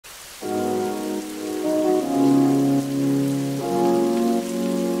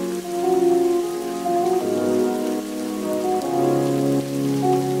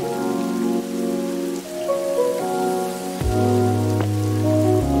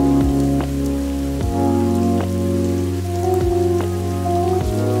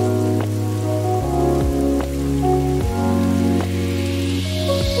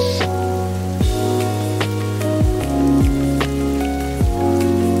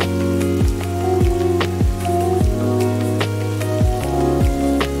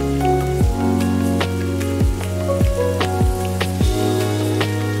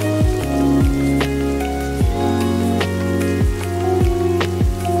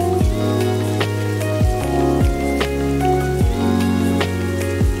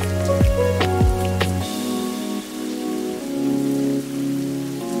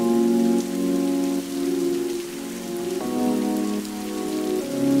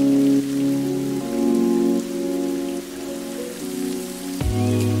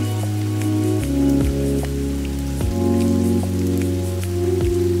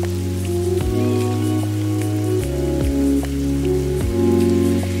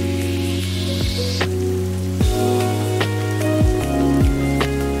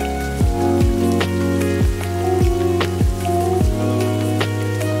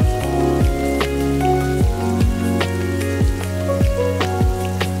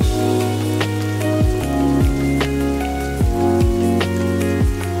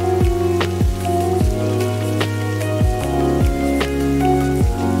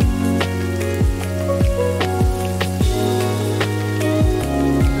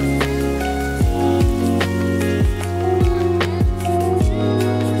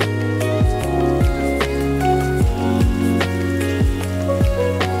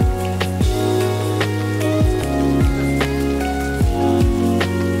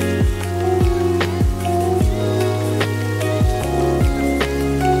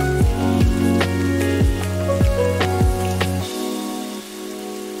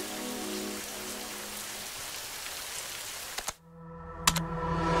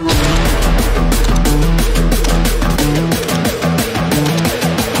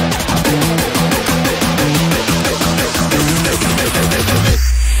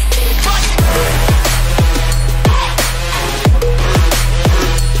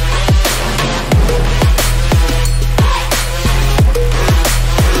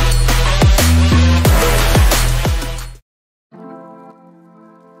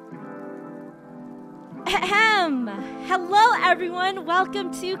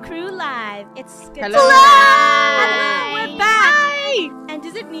welcome to KREW Live. It's good Hello. Hello, we're back. Hi. And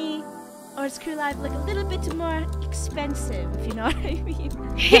is it me, or is KREW Live like a little bit more expensive, if you know what I mean?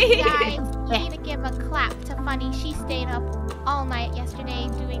 Guys, you need to give a clap to Funneh. She stayed up all night yesterday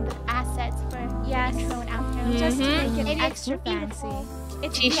doing the assets for Yes. the intro and outro. Just to make it It is extra beautiful.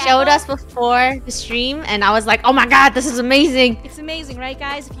 fancy. She showed us before the stream, and I was like, "Oh my god, this is amazing!" It's amazing, right,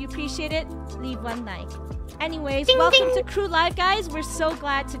 guys? If you appreciate it, leave one like. Anyways, Ding, welcome ding. to KREW Live, guys. We're so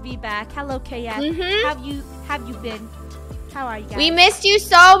glad to be back. Hello, KF. Have you been? How are you guys? We missed you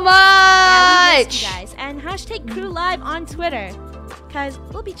so Yeah, we much. missed you guys. And hashtag KREW Live on Twitter, because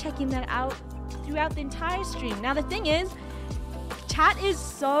we'll be checking that out throughout the entire stream. Now, the thing is, chat is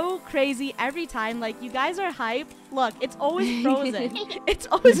so crazy every time. Like, you guys are hyped. Look, it's always frozen. It's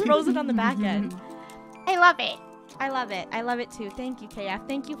always frozen on the back end. I love it. I love it. I love it too. Thank you, KF.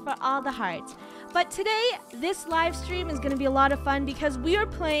 Thank you for all the hearts. But today, this live stream is going to be a lot of fun because we are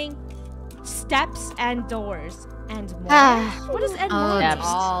playing Steps and Doors and more. What is and more? Steps.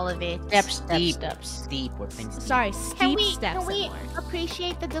 All of it. Steep. We're playing steep. Sorry, Can steep we steps and more.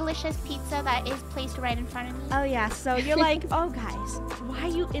 appreciate the delicious pizza that is placed right in front of me? Oh yeah, so you're like, oh guys, why are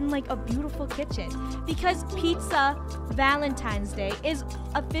you in like a beautiful kitchen? Because Pizza Valentine's Day is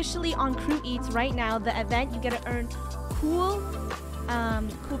officially on KREW Eats right now. The event, you get to earn cool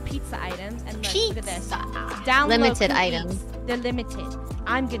pizza items. And look at this. Download Limited KREW items. Eats. They're limited.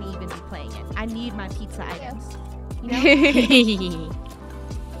 I'm gonna even be playing it. I need my pizza items. You know?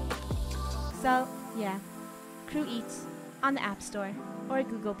 So yeah, KREW Eats on the App Store or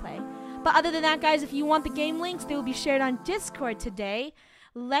Google Play. But other than that, guys, if you want the game links, they will be shared on Discord today.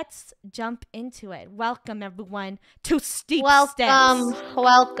 Let's jump into it. Welcome everyone to Steep Steps.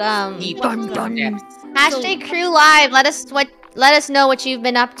 Welcome. Steep Welcome. steps. Hashtag KREW Live. Let us know what you've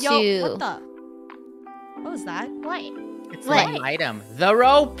been up to. Yo, what the? What was that? What? It's What? an item. The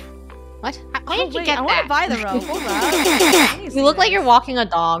rope. What? Where did you wait, get I want that? to buy the rope. Hold up. I need to see You look like this. you're walking a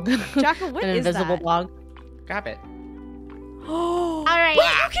dog. Draco, what An is invisible that? dog. Grab it. Oh. All right,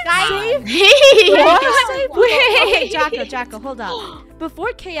 Guys, What? Okay, Draco, hold up. Before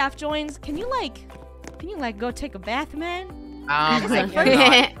KF joins, can you go take a bath, man? I'm first- not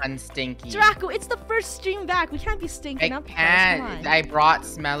unstinky. Draco, it's the first stream back. We can't be stinking I up. first. can't. Come on. I brought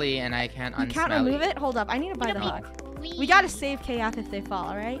smelly and I can't You unsmelly. can't remove it? Hold up. I need to buy the hook. We gotta save KF if they fall,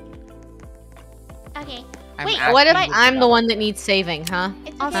 alright? Okay. I'm Wait, What if asking I'm you. the one that needs saving, huh?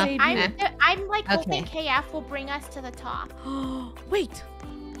 It's I'll okay. save you. I'm like hoping Okay. KF will bring us to the top. Wait,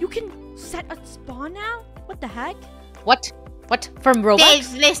 you can set a spawn now? What the heck? What? What? From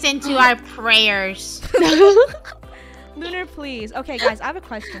Robux? Listen to our prayers. Lunar, please. Okay, guys, I have a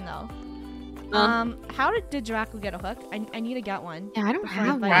question though. How did Draco get a hook? I need to get one. Yeah, I don't Before I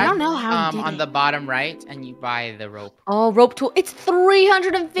have buy one. it. I don't know how he did on it. the bottom right, and you buy the rope. Oh, rope tool. It's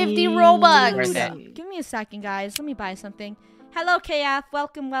 350 Robux. Worth it. Give me a second, guys. Let me buy something. Hello, KF.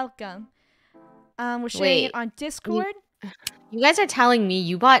 Welcome. We're sharing it Wait, on Discord. You guys are telling me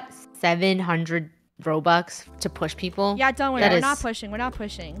you bought 700 Robux to push people? Yeah, don't worry. That We're is not pushing. We're not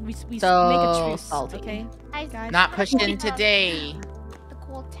pushing. We make so a truce, salty. okay? Guys, Not pushing today. the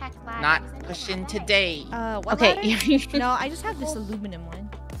cool tech ladder. Not Isn't it? pushing today. What Okay. ladder? No, I just have this aluminum one.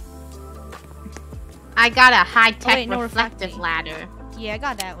 I got a high-tech wait, no, reflective reflecting. ladder Yeah, I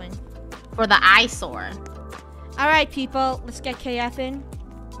got that one. for the eyesore. All right, people. Let's get KF in.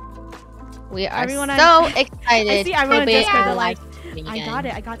 We are Everyone so on- excited I see everyone to on be Discord, they're live like, streaming I again. got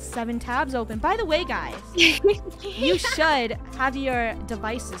it. I got 7 tabs open. By the way, guys, you should have your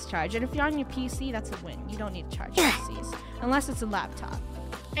devices charged. And if you're on your PC, that's a win. You don't need to charge your PCs. Unless it's a laptop.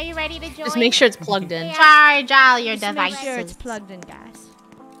 Are you ready to join? Just make sure it's plugged in. Yeah. Charge all your Just make devices. sure it's plugged in, guys.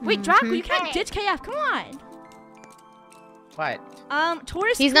 Wait, Draco, you can't Okay. ditch KF. Come on. What?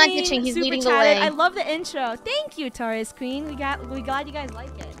 Taurus He's not Queen ditching, he's super leading the chatted. way. I love the intro. Thank you, Taurus Queen. We glad you guys like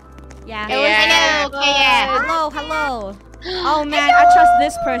it. Yeah. Yeah. Hello, KF. Hello. Oh man, I trust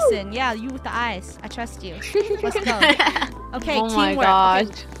this person. Yeah, you with the eyes. I trust you. Let's go. Okay, Oh my teamwork. gosh.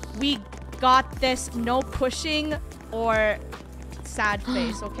 Okay, we got this. No pushing or sad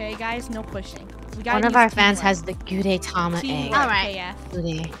face. Okay, guys, no pushing. We got One of our fans has the Gudetama egg. teamwork. All right. KF.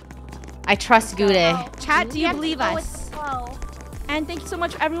 Gude. I trust Gude. Chat, do We you have to believe go with us? the flow. And thank you so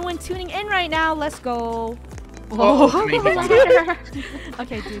much for everyone tuning in right now. Let's go. Oh.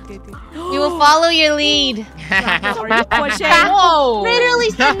 Okay, dude. We will follow your lead. Draco, are you pushing? Whoa! Literally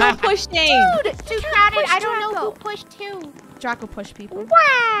said no pushing. Dude, Too you can't crowded. push I don't know Draco. who pushed who. Draco push people. It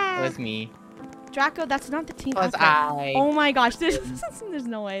was me. Draco, that's not the team. Was effort. I? Oh my gosh, there's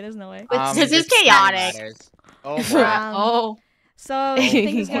no way. This It is just chaotic. matters. Oh boy. Um, Oh. So, you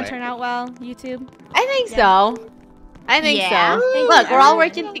think it's gonna boy. turn out well, YouTube? I think Yeah. so. I think Yeah. so. Thank Look, you, we're all everyone.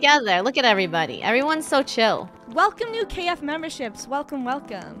 working together. Look at everybody. Everyone's so chill. Welcome new KF memberships. Welcome,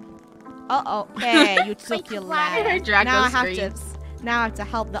 welcome. Uh-oh. Hey, you took your ladder. Draco Now I have to screams.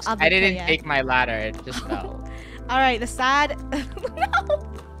 help the other I didn't KF. take my ladder. It just fell. All right, the sad.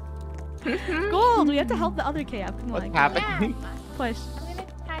 No. Gold. We have to help the other KF. Come What's on. happening? Push. I'm gonna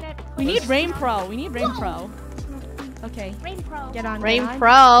try to We need Rain Pro. We need Rain Pro. Okay. Rain Pro. Get on. Rain get on.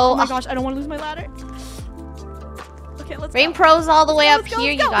 Pro. Oh my gosh, I don't want to lose my ladder. Okay, let's Rain go. Pro's all the way up Let's go,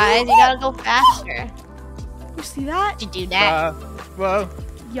 here, let's you go. guys. You gotta go faster. You see that? To do that. Whoa.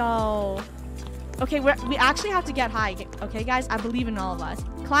 Yo. Okay, we actually have to get high. Okay, guys, I believe in all of us.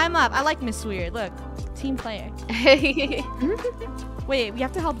 Climb up. I like Miss Weird. Look, team player. Wait, we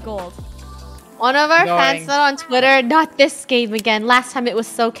have to help Gold. One of our Going. fans said on Twitter, not this game again. Last time it was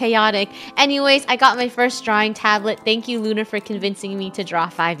so chaotic. Anyways, I got my first drawing tablet. Thank you, Lunar, for convincing me to draw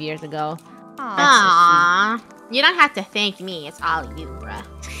 5 years ago. Aw. Aww. You don't have to thank me. It's all you, bruh.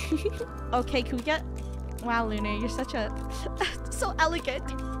 Okay, can we get? Wow, Lunar, you're such a so elegant.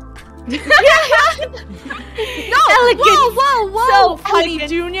 No, Elegant. whoa, So Funny elegant.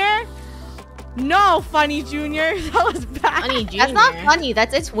 Junior. No, Funny Junior. That was bad. Funny Junior. That's not funny.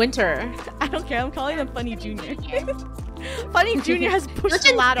 It's winter. I don't care. I'm calling him Funny Junior. Funny Junior has pushed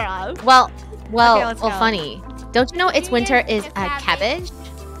the ladder up. Well, let's go. funny. Don't you know it's winter is a cabbage?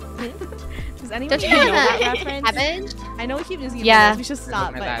 Does anyone Don't you know know that that reference? cabbage? I know we keep using it. Yeah. Yeah. We should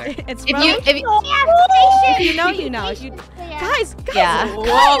stop. my But ladder. it's If from. you, If you know, you know. If you guys, Yeah.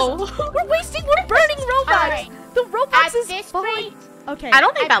 we're wasting. We're burning Robux. Alright. The Robux At is this falling. rate, Okay. I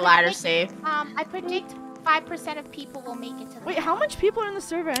don't think I that ladder's predict- safe. I predict 5% of people will make it to the Wait, top. how much people are in the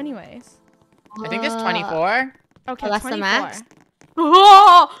server, anyways? I think it's 24. Okay, that's the 24. max?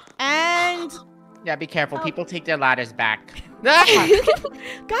 And Yeah, be careful. Oh. People take their ladders back. guys,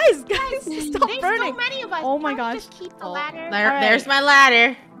 stop There's burning. so many of us. Oh my Can't we gosh. just keep the Oh, ladder. Alright. There's my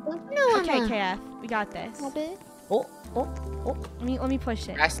ladder. Okay, KF, we got this. Oh. Let me push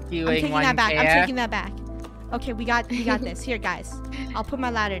it. I'm Rescuing taking one that back. I'm KF. taking that back. Okay, we got this. Here, guys. I'll put my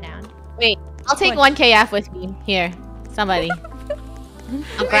ladder down. I'll take Push. 1 KF with me. Here, somebody.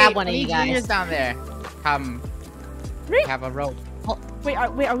 I'll grab one of you Junior's guys. down there. Come. Right. Have a rope. Wait,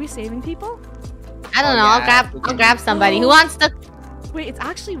 are we saving people? I don't Oh, know. yeah, we I'll can- grab somebody who wants to. Wait, it's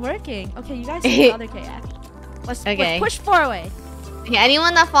actually working. Okay, you guys save the other KF. Let's Okay. push forward. Okay,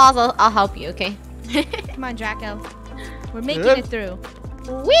 anyone that falls, I'll help you. Okay. Come on, Draco. We're making Oop. it through.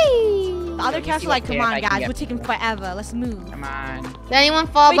 Wee. The other me KFs see are like, what come KF on, I can guys. get We're taking for forever. Let's move. Come on. Did anyone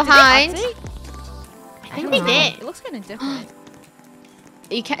fall Wait, did they behind? update? I think they they did. did. It looks kind of different.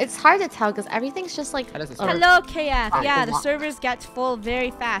 You can't. It's hard to tell because everything's just like. How does this a- work? Hello, KF. Oh, Yeah, the the servers get full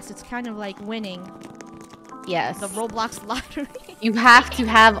very fast. It's kind of like winning Yes. the Roblox lottery. You have to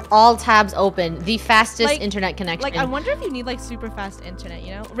have all tabs open. The fastest Like- internet connection. Like, I wonder if you need like super fast internet,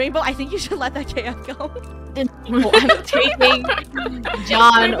 you know? Rainbow, I think you should let that KF go. I'm taking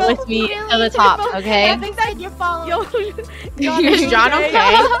John Rainbow, with me to the Rainbow, top. I Okay. think that You're following. Yo, John, Is John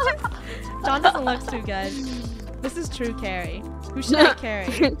okay? John doesn't look too good. This is true carry. Who should I carry?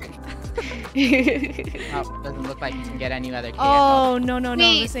 Oh, doesn't look like you can get any other KF. Oh, no, no, no.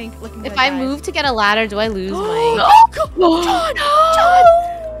 Wait, This ain't looking If good, I guys. move to get a ladder, do I lose my? Oh,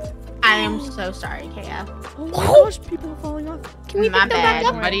 John! I am so sorry, KF. Oh my gosh, people are falling off. Can we My pick them back bad.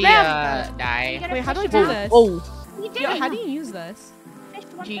 up? Somebody die. Wait, how do I do this? Oh. You did Yo, it. how do you use this?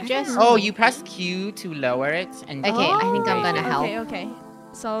 You just. Oh, you press Q to lower it and Okay, I think I'm gonna help. Okay, okay.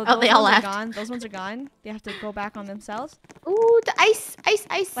 So Oh, they those all ones are left. gone. Those ones are gone. They have to go back on themselves. Ooh, the ice.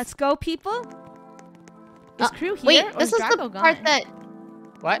 Let's go, people. Is crew here? Wait, or this is Draco the part gone? that.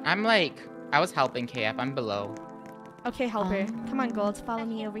 What? I'm like, I was helping KF. I'm below. Okay, helper. Come on, Gold. Follow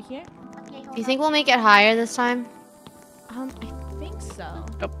me over here. Okay, Do you think we'll make it higher this time? I think so.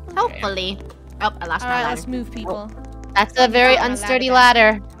 Oh, okay. Hopefully. Oh, I lost All my right, ladder. let's move, people. That's a very got my unsturdy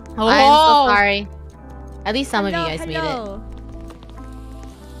ladder ladder. I'm so sorry. At least some of you Hello, guys made it. hello.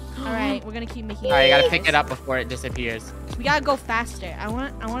 All right, we're gonna keep making. Alright, you gotta pick it up before it disappears. We gotta go faster. I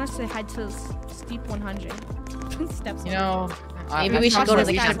want us to head to steep 100 steps. You know, Maybe that's we should not go to what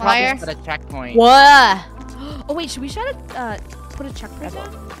the we should campfire. probably put a checkpoint. What? Oh wait, should we try to put a checkpoint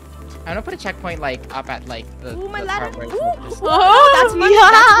down? I'm gonna put a checkpoint like up at like the. Ooh, my the ladder. part where Ooh, it's supposed to- oh, that's money.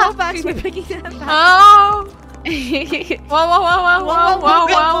 yeah. That's Robux. We're picking that back. Oh! Whoa,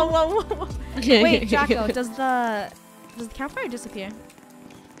 Whoa. Wait, Draco, does the campfire disappear?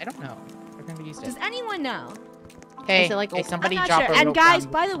 I don't know. I've never used it. Does anyone know? Hey, Is it like hey, open? somebody I'm not drop sure. a And rope guys,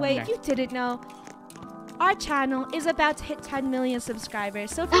 down by the way, there. if you didn't know, our channel is about to hit 10 million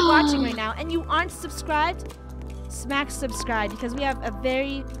subscribers. So if you're watching right now and you aren't subscribed, smack subscribe because we have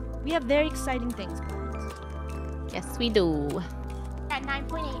very exciting things planned. Yes, we do. We're at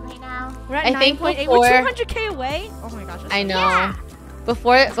 9.8 right now. We're at I think 9.8. before- We're 200k away. Oh my gosh. that's I so know. Yeah.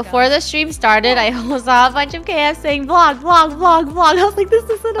 Before go. the stream started, I almost saw a bunch of KF saying vlog, vlog, vlog, vlog. I was like, this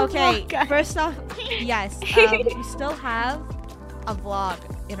isn't a Okay, vlog, guys. first off, yes, we still have a vlog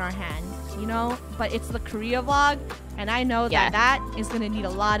in our hands, you know, but it's the Korea vlog, and I know Yeah. that is gonna need a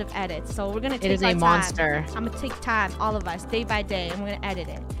lot of edits. So we're gonna take It is our a time. monster. I'm gonna take time, all of us, day by day, and we're gonna edit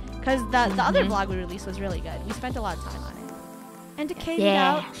it. Cause the other vlog we released was really good. We spent a lot of time on it. And to cave it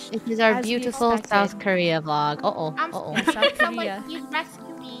out, It is our As we beautiful expected. South Korea vlog. Uh-oh. I'm Uh-oh. Yeah, South someone Korea. please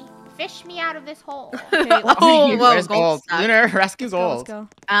rescue me. Fish me out of this hole. Okay, Oh, whoa, Where's gold gold? stuff. Lunar rescues let's gold. go. Wait,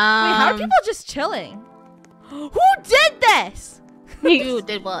 how are Um, people just chilling? Who did this? You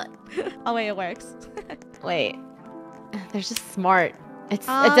did what? Oh wait, it works. wait. They're just smart. It's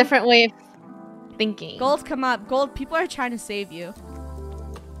a Um, different way of thinking. Gold, come up. Gold, people are trying to save you.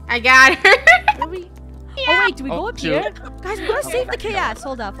 I got her. Where we? Oh wait, do we go Oh, up shoot. here? Guys, we gotta save the chaos.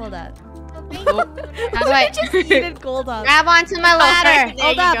 Hold up, hold up. Oh, thank you, Lunar. How do I just yeeted gold up. grab onto my ladder? There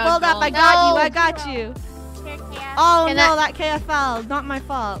Hold you up, go, hold up. I Gold. got you. No. I got you. Here, Chaos. Oh Can no, I- that KFL. Not my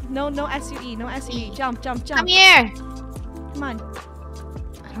fault. No, no SUE. No SUE. Jump, jump, jump. Come here. Come on.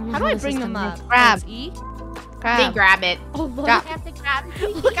 I don't know How do I this bring is them gonna up? be. Grab. Oh, it's E? They Grab. grab it. Oh look. Grab. I have to grab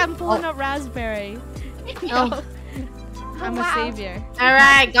Look, I'm pulling up raspberry. Oh. I'm wow. a savior. All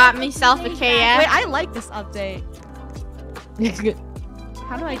right, got myself a Wait, KF. I like this update.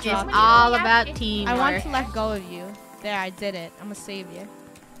 How do I It's drop you? all about teamwork. I want to let go of you. There, I did it. I'm a savior.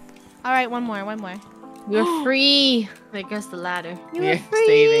 All right, one more, one more. You're free. There goes the ladder. You We're were free.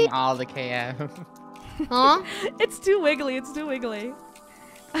 saving all the KF. Huh? It's too wiggly. It's too wiggly.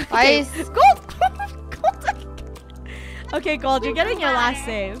 Why is Gold? Gold. Okay, Gold, you're getting your last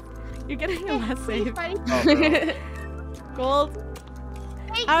save. You're getting your last Please, save. buddy. Oh, bro. Gold.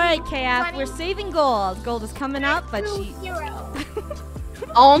 Thank All right, you, KF, buddy. we're saving Gold. Gold is coming up, but True she. hero.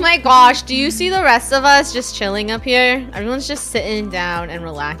 Oh my gosh, do you see the rest of us just chilling up here? Everyone's just sitting down and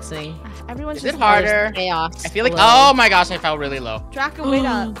relaxing. Everyone's Is just it harder? Chaos. I feel like, below. oh my gosh, I fell really low. Draco, wait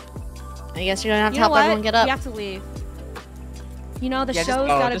up. I guess you're gonna have You to know help what? everyone get up. We have to leave. You know, the Yeah, just show's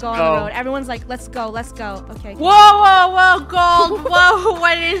go, gotta just go on go. the road. Everyone's like, let's go, let's go. Okay. Whoa, whoa, whoa, gold. Whoa,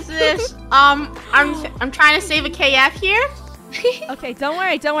 what is this? I'm trying to save a KF here. Okay, don't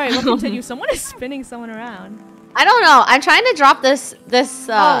worry, don't worry. We'll continue. Someone is spinning someone around. I don't know. I'm trying to drop this.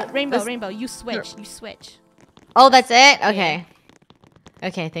 Oh, Rainbow, this- Rainbow, you switch, you switch. Oh, that's it. Okay.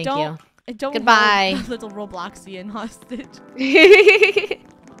 Okay, thank Don't Goodbye. hold the little Robloxian hostage. you.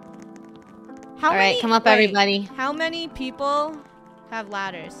 How All many, right, come up, wait, everybody. How many people have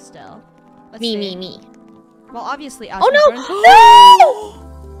ladders still? Let's Me, see. me, me. Well, obviously us. Oh we no! burned-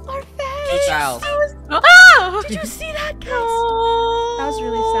 No! Our Hey, face. Giles. Oh! Did you see that, guys? No. That was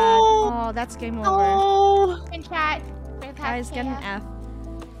really sad. Oh, that's game over. Oh. In chat. With Guys, get an KF. F.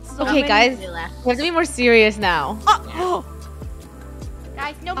 So Okay, many- guys, They left. we have to be more serious now. Oh,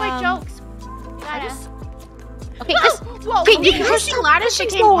 Guys, no more Um, jokes. We I gotta. just. Okay, just Whoa, Okay, okay, you pushing ladders pushing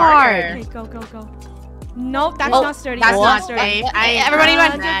became so harder. Okay, go, go, go. Nope, that's Oh, not sturdy. That's That's not sturdy. safe. I Everybody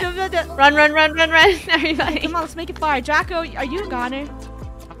run. run. Run, everybody. Come on, let's make it far. Draco, are you a goner?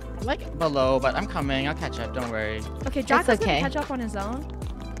 I'm like below, but I'm coming. I'll catch up. Don't worry. Okay, Draco's okay. gonna catch up on his own.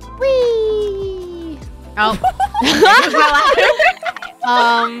 Whee! Oh,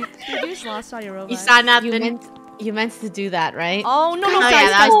 You just lost all your robots. you saw nothing. You meant to do that, right? Oh no, no, Oh, guys, yeah,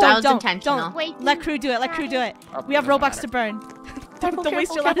 guys, that was don't, intentional. don't. Wait, Let crew do it. Let crew do it. Oh, We have doesn't Robux matter. to burn. Careful, Don't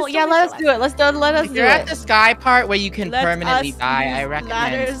waste your careful. ladders. Yeah, let us do it. Let us If do you're at it. the sky part where you can Let permanently us die, I use recommend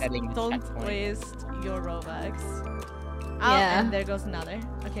ladders. setting the Don't checkpoint. waste your Robux. Oh, Yeah. and there goes another.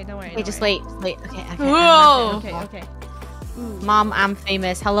 Okay, don't worry. Okay, don't just worry. wait. Okay. Whoa. Okay, okay. Ooh, Mom, I'm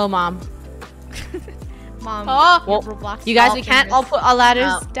famous. Hello, Mom. Mom. Oh, your Well, Roblox you guys, all we can't famous. all put our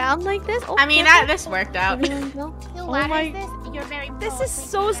ladders Oh. down like this. Oh, I mean, careful. this worked out. Everyone go. Who Oh ladders my- this? You're very. This pro, is thank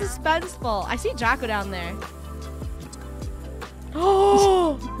so you. suspenseful. I see Draco down there.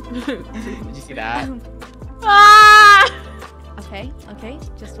 Oh. Did you see that? Ah! Okay, okay.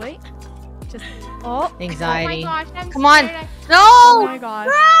 Just wait. Just. Oh. Anxiety. Oh my gosh, I'm Come on. scared. Oh No! my gosh.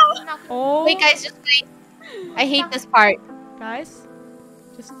 I'm not- Oh. Wait, guys, just wait. I hate this part. Guys.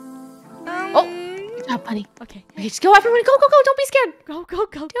 Just. Good job, buddy. Okay. Okay, just go, everyone. Go. Don't be scared. Go, go,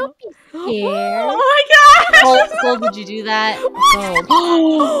 go, go. Scared. Oh my god! Gold, did you do that?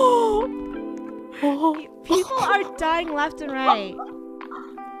 Gold. People are dying left and right.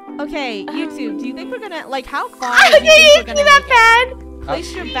 Okay, YouTube, do you think we're gonna, like, how far do you think we're gonna make it?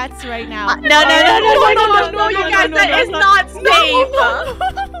 Place your bets right now. No, you guys, that is not safe.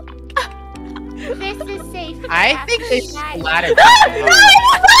 This is safe. I think they should Guys. ladder.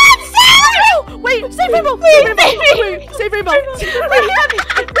 Wait, save Rainbow! Save Rainbow! Wait, save Rainbow!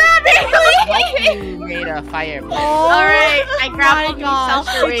 You made a fire. Alright, I grabbed gosh,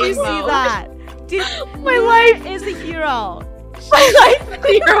 myself a did you see rainbow. that? My life is a hero. My life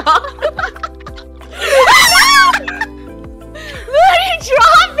hero. Why did you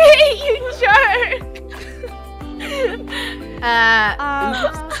drop me, you jerk?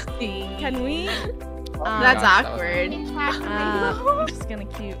 Oopsie. Can we? That's gosh, awkward. I'm just gonna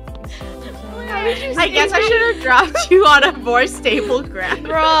keep. I guess I should have dropped you on a more stable ground.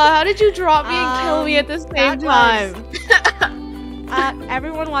 Bro, how did you drop me and kill me at the same that time?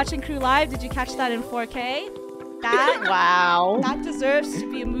 Everyone watching Crew Live, did you catch that in 4K? That Wow. deserves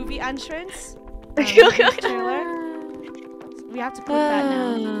to be a movie entrance. Trailer. We have to clip that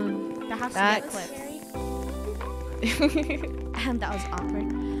now. That has to get clipped. And that was awkward.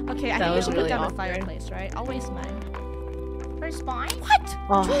 Okay, I think we was should really put down awkward. a fireplace, right? I'll waste mine. For spawn? What?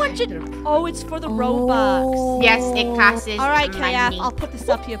 Oh, 200. Oh, it's for the Robux. Yes, it costs All right, KF, money. I'll put this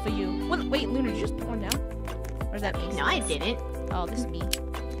up here for you. Wait, Lunar, did you just put one down? Or is that me? No, I didn't. Oh, this is me.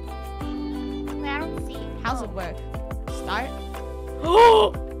 Wait, I don't see. How's it work? Start.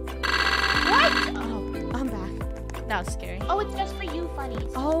 Oh! What? Oh, I'm back. That was scary. Oh, it's just for you,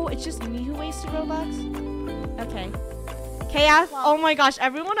 funnies. Oh, it's just me who wasted Robux? Okay. KF, oh my gosh,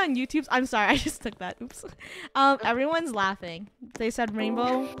 everyone on YouTube's, I'm sorry, I just took that, oops. Everyone's laughing. They said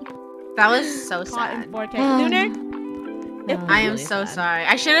rainbow That was so caught in sad. 4K. Lunar? I am so sorry.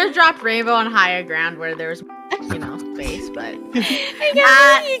 I should have dropped Rainbow on higher ground where there was, space, but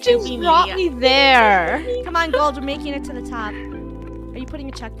You just brought me there. Come on, Gold, we're making it to the top. Are you putting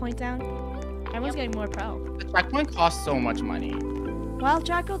a checkpoint down? Everyone's getting more pro. The checkpoint costs so much money. Well,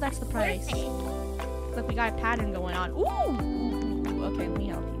 Draco, that's the price. Look, we got a pattern going on. Ooh! Okay, let me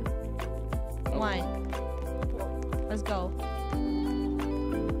help you. 1. Let's go.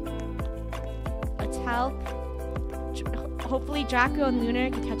 Let's help. Hopefully Draco and Lunar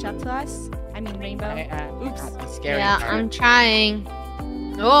can catch up to us. I mean Rainbow. Oops. The scary Yeah, part. I'm trying.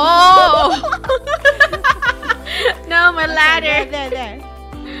 oh no, my Okay, ladder. there.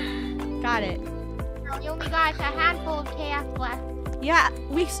 Got it. You only got a handful of KF left. Yeah,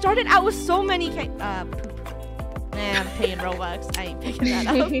 we started out with so many poop. Nah, I'm paying Robux. I ain't picking that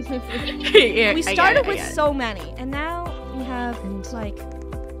up. Yeah, We started with so many, and now we have like.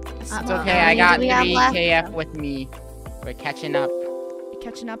 It's small- okay, I got we have 3 left? KF with me. We're catching up. You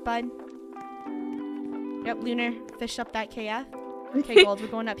catching up, bud? Yep, Lunar, fish up that KF. Okay, Gold, we're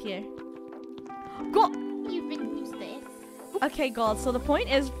going up here. Gold! You've been used this. Okay, Gold, so the point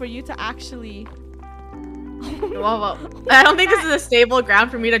is for you to actually... Whoa. I don't think this is a stable ground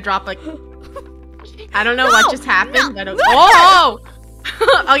for me to drop like. I don't know what just happened. I don't. Oh!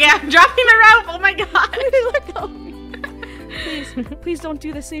 Okay, I'm dropping the rope. Oh my god. Let go of me. Please don't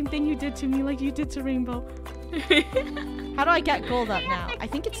do the same thing you did to me like you did to Rainbow. How do I get Gold up now? I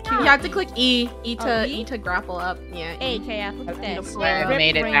think it's Q. You have to click E. E to Oh, E? E to grapple up. Yeah. Hey, KF, look at this. Where? Rip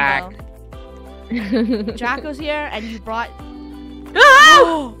Made it Rainbow. Draco's here, and you brought...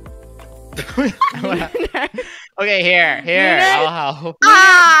 Ah! Okay, here. Lunar? I'll help.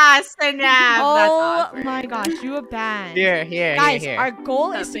 Ah, snap. That's Oh awkward. my gosh, you were banned. Here. Guys, here. our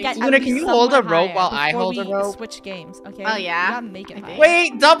goal is to get Lunar, at can least you hold a somewhere rope higher while I before hold a we rope? switch games, okay? Oh, yeah? We gotta make it I think. higher.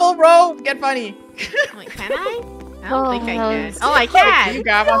 Wait, double rope. Get funny. Wait, can I? I don't think I Oh, can. Oh, I Can you can.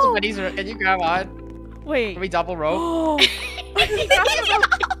 grab on somebody's? Can you grab on? Wait. Can we double rope? Whoa.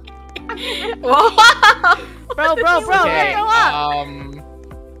 Bro, Okay. grow up.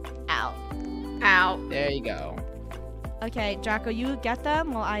 Ow. Ow. There you go. Okay, Draco, you get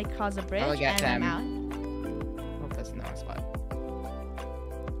them while I cause a bridge I'll get and I'm them. out. Hope that's not a spot.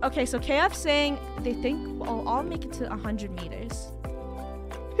 Okay, so KF's saying they think I'll make it to 100 meters.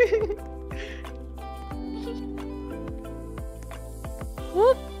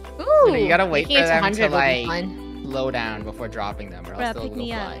 Whoop. Ooh, You gotta wait making for it them 100 to will be like fun. slow down before dropping them, or Bruh, else they'll pick go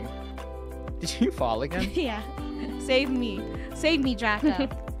me up. flying. Did you fall again? Yeah. Save me, Draco.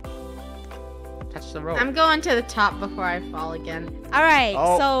 Touch the rope. I'm going to the top before I fall again. All right,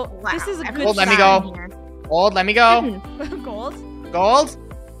 Oh, so Wow. this is a good Gold, let me sign. go. Gold, let me go. Gold. Gold.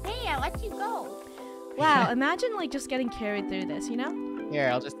 Hey, I let you go. Wow, imagine like just getting carried through this, you know? Here,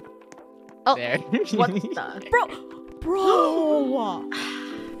 I'll just. Oh, There. What the? Bro.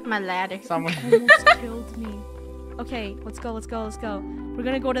 My ladder. Someone. Almost killed me. Okay, let's go. We're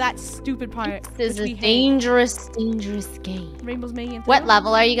gonna go to that stupid part. This is which a we hate. dangerous game. Rainbow's making it. What through.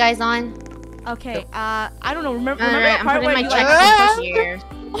 level are you guys on? Okay, I don't know. Remember Alright, that I'm part putting where my you checkpoint here.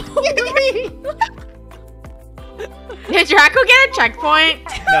 Did Draco get a checkpoint?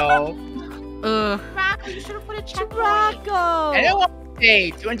 No. Ugh. Draco, you should have put a checkpoint. Draco. I don't want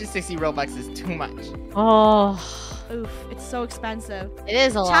Okay, 260 Robux is too much. Oh, Oof, it's so expensive. it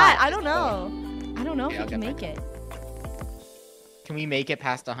is a Chat, lot. I don't know. I don't know Okay, if I'll we can get make back. it. Can we make it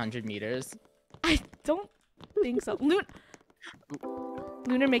past 100 meters? I don't think so.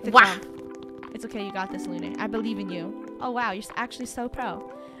 Lunar, make the Wow. jump. It's okay, you got this, Lunar. I believe in you. Oh wow, you're actually so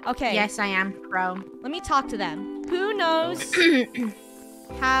pro. Okay. Yes, I am pro. Let me talk to them. Who knows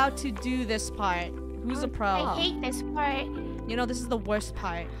how to do this part? Who's a pro? I hate this part. You know, this is the worst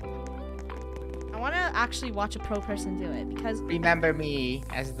part. I want to actually watch a pro person do it because Remember me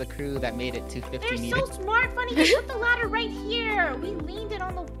as the crew that made it to 50 They're meters. so smart, Funny. You put the ladder right here. We leaned it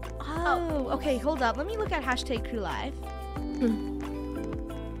on the. oh, okay, hold up. Let me look at #CrewLive.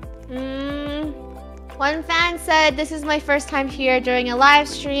 One fan said, "This is my first time here during a live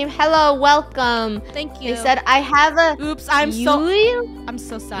stream. Hello, welcome." Thank you. They said, "I have a "Oops, I'm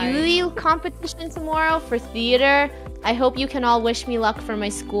so sorry." Yuyu competition tomorrow for theater. I hope you can all wish me luck for my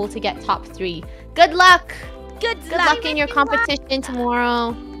school to get top 3. Good luck. Good Good luck in your competition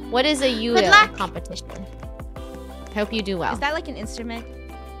tomorrow. What is a Yuyu luck. competition? I hope you do well." Is that like an instrument?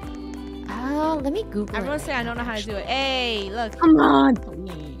 Oh, let me Google Everyone it say I don't know how to do it. Hey, look. Come on,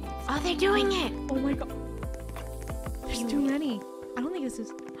 please. Oh, they're doing it. Oh my god. There's too many. I don't think this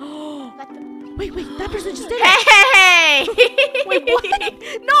is. Wait, that person just did it. Hey! Wait, what?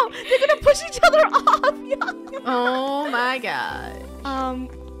 No, they're gonna push each other off. Oh my god.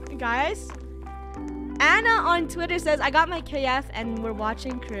 Guys. Anna on Twitter says, I got my KF and we're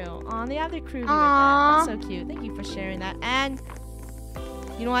watching Crew. Aw, they have their crew viewer Aw. there. That's so cute. Thank you for sharing that. And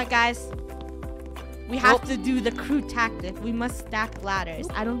you know what, guys? We have to do the crew tactic. We must stack ladders.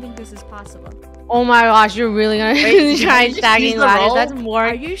 I don't think this is possible. Oh my gosh, you're really gonna Wait, try can you just use stacking the ladders? roll? That's more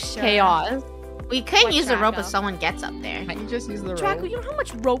Are you sure? chaos. We could What, use the rope Draco? if someone gets up there. Can't you just use the Draco, rope? you know how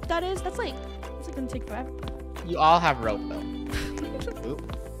much rope that is? That's like gonna take forever. You all have rope though. Oop.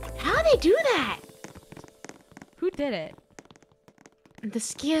 How do they do that? Who did it? The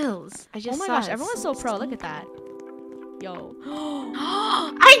skills. I just Oh my saw gosh, it. everyone's so pro. Look at that. Yo.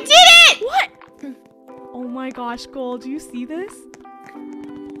 I did it! What? Oh my gosh, Gold, do you see this?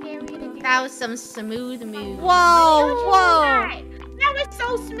 That was some smooth move. Whoa, whoa. That was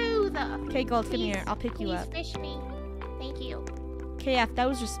so smooth. Okay, Gold, come Please, here. I'll pick you Please up. fish me. Thank you. KF, that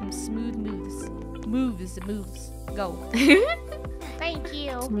was just some smooth moves. Moves. Go. Thank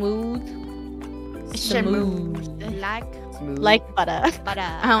you. Smooth. Smooth. Like Smooth. Like butter.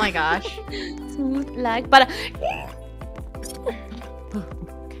 butter. Oh my gosh. Smooth like butter.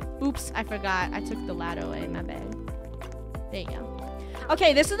 Oops, I forgot. I took the ladder away. My bad. There you go.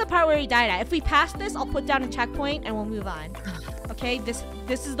 Okay, this is the part where we died at. If we pass this, I'll put down a checkpoint and we'll move on. Okay, this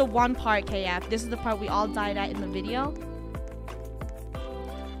is the one part, KF. This is the part we all died at in the video.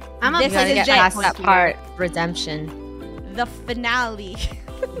 I'm This You gotta is get Jet. past that part. Redemption. The finale.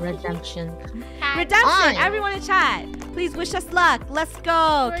 Redemption. Redemption! on. Everyone in chat, please wish us luck. Let's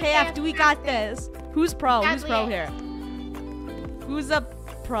go. We're KF, do we got this? Who's pro? Who's pro Tablet. here? Who's a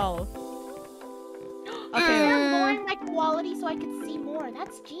pro? Okay. They're lowering my quality so I could see more.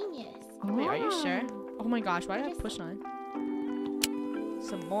 That's genius. Wait, are you sure? Oh my gosh, why did I push on?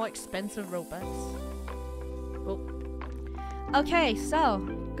 Some more expensive Robux. Oh. Okay, so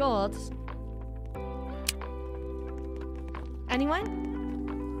Gold. Anyone?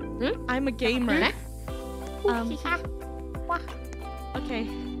 I'm a gamer. Okay.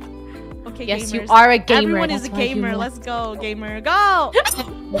 Okay, Yes, you gamers. are a gamer. Everyone is a That's why you gamer. know. Let's go, gamer. Go! All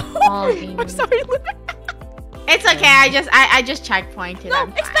I'm gamers. sorry, Lunar. It's okay. I just checkpointed. No,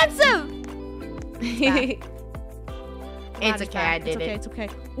 I'm fine. expensive! It's okay. I did it. It's okay.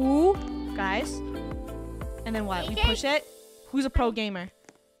 Ooh, guys. And then what? We Okay. push it. Who's a pro gamer?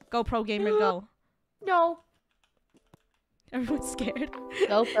 Go, pro gamer, go. No. Everyone's scared.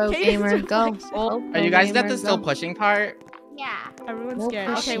 Go pro Cadence gamer, go. reflection. Go Are pro you guys at gamer, the still go. pushing part? Yeah. Everyone's No scared.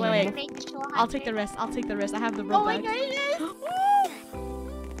 Okay, pushing. wait. Make sure I'll take the risk. I'll take the risk. I have the Oh my Robux. goodness.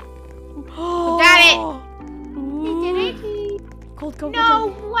 Got it. You did it? Gold, go, No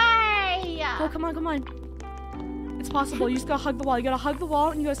go, way. go. Come on. It's possible. You just gotta hug the wall. You gotta hug the wall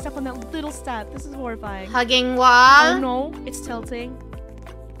and you gotta step on that little step. This is horrifying. Hugging Oh wall. no, it's tilting.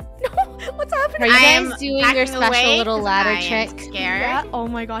 No, what's happening? Are you I guys am doing your backing special away little 'cause ladder I am trick? Scared. Yeah. Oh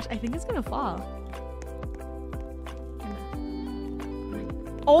my gosh, I think it's gonna fall.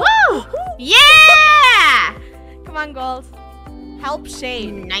 Oh! Yeah. Come on, Gold. Help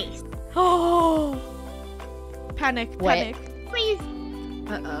Shade. Nice. Oh! Panic. What? Please.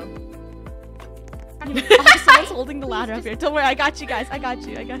 Uh-oh. Oh, someone's holding the ladder up here. Don't worry, I got you guys. I got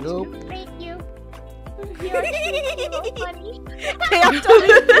you. Nope. Thank you. You're so funny. KF, don't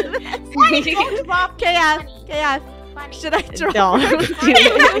do this. Don't drop me, KF, honey. KF, Funny. Should I drop Don't. her?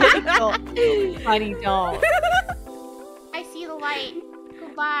 Don't. Honey, don't. I see the light.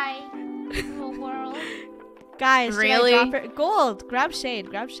 Goodbye, cruel world. Guys, Really? should I drop her? Gold, grab shade,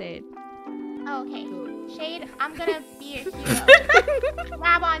 grab shade. Oh, okay. Shade, I'm gonna be your hero.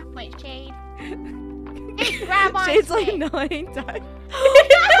 Grab onto it, Shade. Hey, grab onto Shade's like, it. no, I ain't done.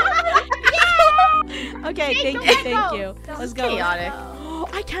 Okay, Shade, thank don't you, let thank go. you. Don't Let's let go. Chaotic. Oh,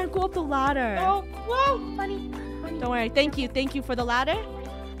 I can't go up the ladder. Oh, whoa, funny. Don't worry. Thank you for the ladder.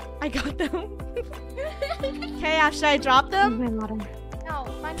 I got them. Okay, should I drop them? No,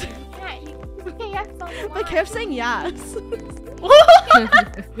 funny. You can't. You can't on the I line. kept saying yes. No.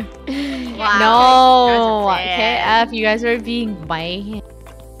 Wow. KF, you guys are being bad.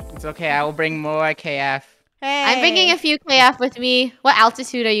 It's okay. I will bring more KF. Hey. I'm bringing a few KF with me. What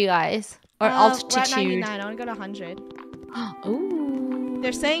altitude are you guys? Or We're at altitude? 99. I want to go to 100. Ooh.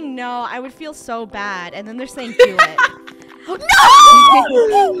 They're saying no. I would feel so bad, and then they're saying do it. No!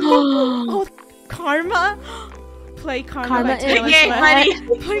 Oh, karma. Play karma, Karma by is Taylor Yay, Swift.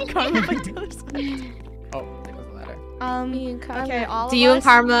 buddy. Play karma by Taylor Swift. Oh, there goes the ladder. Okay, all Do of you us, and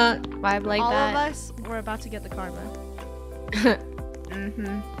Karma vibe like all that? of us, we're about to get the karma.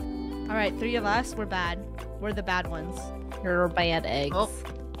 Mm-hmm. All right, 3 of us, we're bad. We're the bad ones. You're bad eggs. Oh,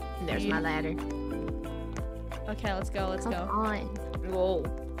 there's my ladder. Okay, let's go. Let's Come go. on. Whoa.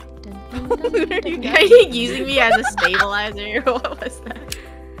 Dun, dun, dun, Lunar, dun, you dun. Are you using me as a stabilizer? What was that?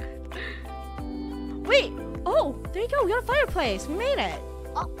 Wait. Oh, there you go. We got a fireplace. We made it.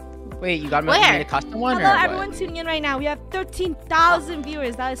 Wait, you got Where? made a custom one Hello, or what? everyone tuning in right now. We have 13,000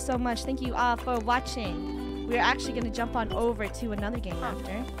 viewers. That is so much. Thank you for watching. We're actually going to jump on over to another game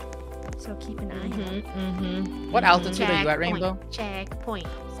after. So keep an eye out. What altitude are you at, Rainbow? Checkpoint.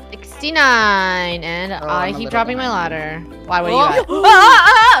 69, and Oh, I I'm a keep little dropping my behind ladder. Why? What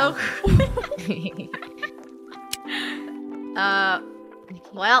Oh. are you at?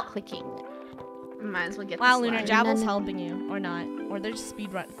 Well, Clicking. might as well get Wow, this Lunar, ladder. Javel's helping you. Or not. Or they're just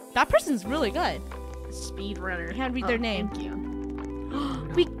speed run. That person's really good. Speed runner. Can't read their name. Thank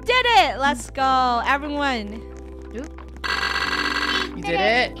you. We did it! Let's go, everyone. You did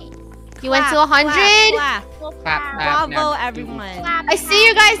it? You went to Clap, 100? Clap, clap. We'll Clap, clap. clap. Bravo, now. everyone. Clap, I see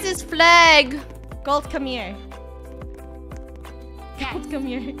you guys' flag. Gold, come here. Yes. Gold, come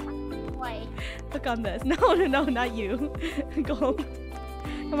here. Wait. Look on this. No, not you. Gold.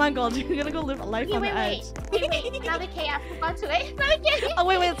 Come on, Gold. You're gonna go live a life Okay, on the wait. edge. Another KF. Hook onto it. Another KF. Oh,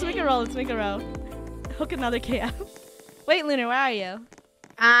 wait. Let's make a roll. Let's make a roll. Hook another KF. Wait, Lunar, where are you?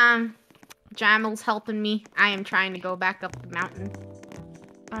 Jamel's helping me. I am trying to go back up the mountain.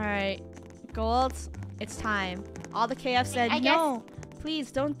 Alright. Gold, it's time. All the KF said, I guess- no,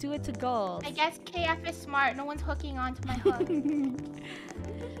 please don't do it to Gold. I guess KF is smart. No one's hooking onto my hook.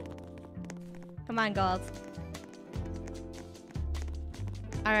 Come on, Gold.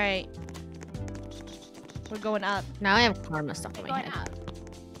 Alright. We're going up. Now I have karma stuck in my Going head. up.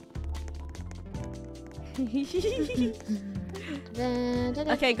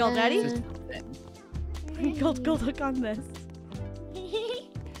 Okay, Gold, ready? Uh, Gold, hook on this.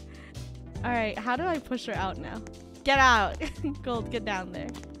 Alright, how do I push her out now? Get out! Gold, get down there.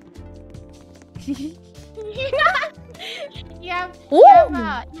 you have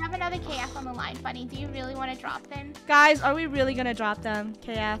another KF on the line, Funny. Do you really want to drop them? Guys, are we really gonna drop them?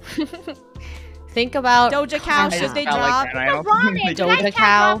 KF? Think about Doja Cow, karma. should they I like drop? that. I don't Ramen. think You Doja guys can't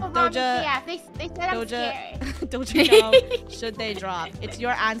Cow. drop a ramen Doja- KF. They said I'm scared. Doja Cow, should they drop? It's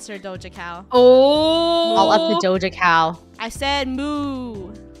your answer, Doja Cow. Oh. all up to Doja Cow. I said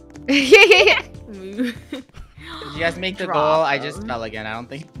moo. Did you guys make the Drop goal? I just them. fell again. I don't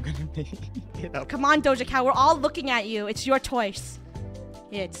think I'm gonna make it up. Come on, Doja Cow. We're all looking at you. It's your choice.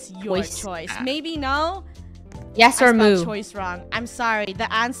 It's your Choice. choice. Maybe no. Yes I or spelled moo? choice wrong. I'm sorry.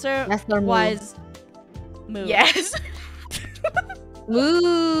 The answer Yes or moo? was moo. Yes.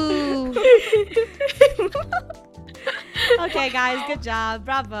 Moo. Okay, guys. Good job.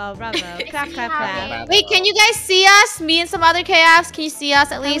 Bravo. Bravo. Clap, clap, clap. Wait, can you guys see us? Me and some other KFs. Can you see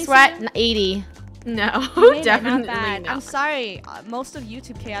us at Can we least? see We're at 80. No, You made it, definitely not bad. not. I'm sorry. Most of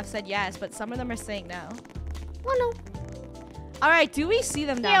YouTube KF said yes, but some of them are saying no. Oh no. All right. Do we see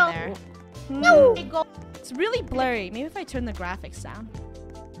them down No. there? No. They go. It's really blurry. Maybe if I turn the graphics down.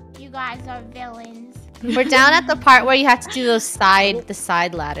 You guys are villains. We're down at the part where you have to do the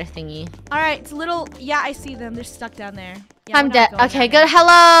side ladder thingy. All right. It's a little. Yeah, I see them. They're stuck down there. Yeah, I'm we're not dead. going Okay, down good.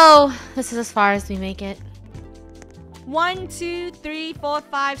 Hello. This is as far as we make it. there. 1, 2, 3, 4,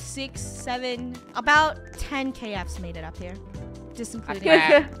 5, 6, 7. About 10 KFs made it up here. Just including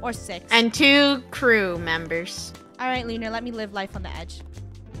Okay. or 6. And 2 crew members. All right, Lunar, let me live life on the edge.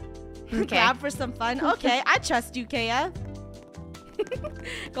 Okay. Grab for some fun. Okay, I trust you, KF.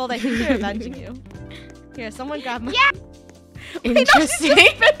 Gold, I think they're avenging you. Here, someone grab my. Yeah. Interesting.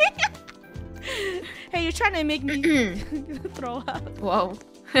 Hey, you're trying to make me throw up. Whoa.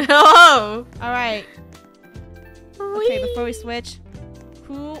 Oh. All right. Okay, before we switch,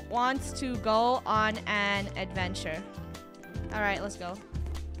 who wants to go on an adventure? All right, let's go.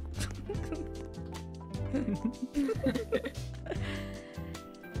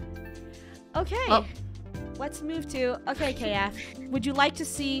 Okay, Oh. let's move to. Okay, KF, would you like to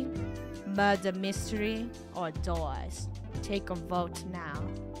see murder mystery or doors? Take a vote now.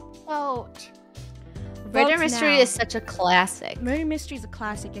 Vote. Murder Vote Mystery now. is such a classic. Murder Mystery is a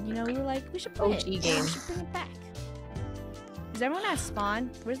classic, and you know we were like, we should play OG it. game. We should bring it back. Is everyone at spawn?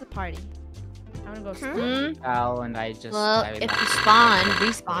 Where's the party? I wanna go spawn. Hmm? And I just. Well, I if you left. spawn,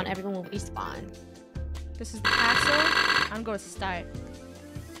 respawn, everyone will respawn. This is the castle. I'm going to start.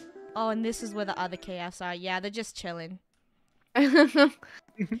 Oh, and this is where the other KFs are. Yeah, they're just chilling. Is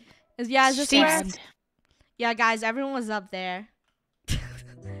this where? Yeah, guys, everyone was up there.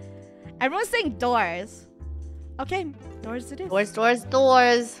 Everyone's saying doors. Okay, doors it is. Doors, doors,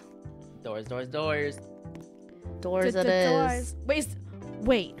 doors. Doors, doors, doors. Doors it is.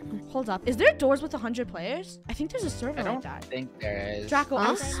 Wait, hold up. Is there doors with 100 players? I think there's a server I like don't that. think there is. Draco, I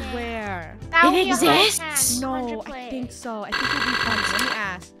Huh? swear. That would It be a hard exists? task, No, 100 I plays. think so. I think it'll be fun. Let me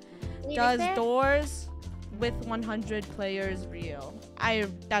ask. Wait, is Does there? doors with 100 players real?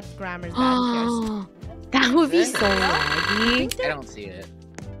 That grammar's bad. Who cares? That would be Is so there? laggy. I don't see it.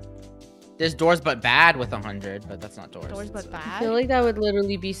 There's doors but bad with 100, but that's not doors. Doors but I bad. feel like that would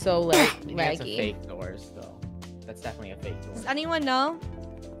literally be so I think it's a laggy. fake doors, though. That's definitely a fake door. Does anyone know?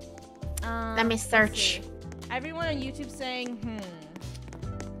 Let me let's search. see. Everyone on YouTube saying,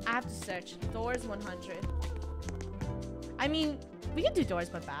 I have to search. Doors 100. I mean, we could do doors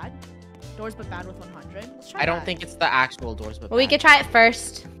but bad. Doors but bad with 100. Let's try I don't that. think it's the actual doors but Well, we bad. could try it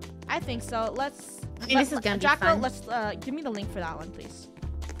first. I think so. Let's. I mean, this is gonna be Draco, fun. let's give me the link for that one, please.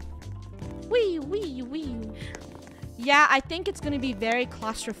 Wee. Yeah, I think it's gonna be very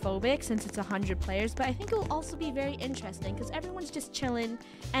claustrophobic since it's 100 players, but I think it'll also be very interesting because everyone's just chilling,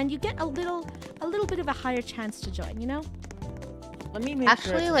 and you get a little bit of a higher chance to join. You know? Let me make Actually,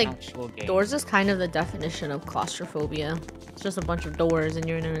 sure it's an like, actual game. Doors is kind of the definition of claustrophobia. It's just a bunch of doors and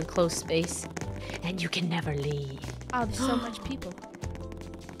you're in an enclosed space. And you can never leave. Oh, there's so much people.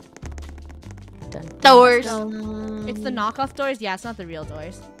 Doors. It's the knockoff doors. Yeah, it's not the real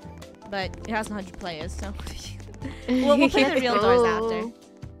doors, but it has 100 players, so we'll play the real doors after.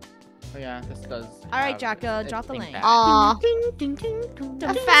 Oh yeah, this does. All right, have Draco, a drop the thing link. back. Aw.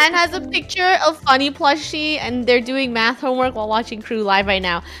 A fan has a picture of Funneh plushie and they're doing math homework while watching KREW live right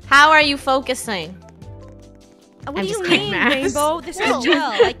now. How are you focusing? What I'm do you just kidding, mean, Max. Rainbow? This is chill.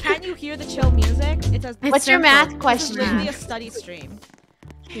 Like, can't you hear the chill music? It's a. What's your math This is question? literally a study stream.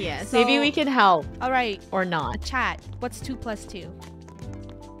 Yes. So- Maybe we can help All right, or not. chat. What's 2 plus 2?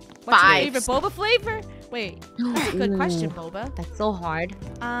 What's Five. your favorite boba flavor? Wait, that's a good question, Boba. That's so hard.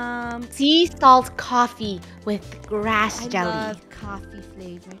 Sea Sea salt coffee with grass I jelly love coffee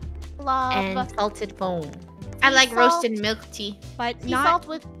flavor, Love. and salted foam. I like Sea salt. roasted milk tea. but Sea not. salt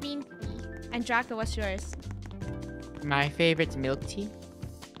with green tea. And Draco, what's yours? My favorite milk tea.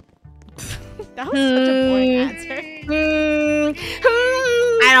 That was such a boring answer.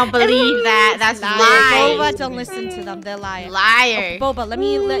 I don't believe that. That's Boba, lies. don't listen to them. They're lying. Liar. Boba, let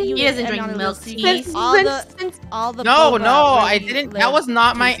me let you. He doesn't in drink on a milk little tea. secret. All the No, Boba no, I really didn't. That live was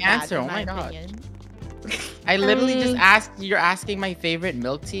not my tastes bad, answer. in Oh my god. opinion. I literally just asked. You're asking my favorite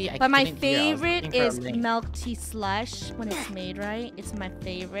milk tea. I But my couldn't hear. I was favorite looking for a is link. milk tea slush when it's made right. It's my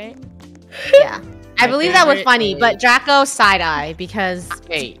favorite. Yeah. I My believe that was favorite funny, is- but Draco side eye because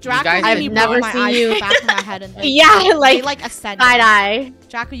Hey, you Draco guys. made I've me didn't- never roll my seen eyes you- to the back of my head and yeah, they like ascended. side eye.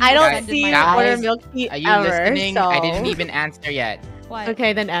 Draco, you I don't ascended see my guys, order eyes. milk tea Are you ever. listening? So. I didn't even answer yet. What?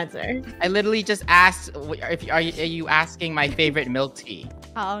 Okay, then answer. I literally just asked. Are you asking my favorite milk tea?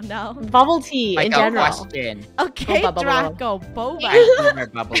 Oh no. Bubble tea Like in a general. question. Okay, Boba, Boba, Draco, Boba. Vancouver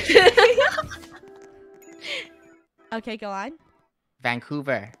bubble tea. Okay, go on.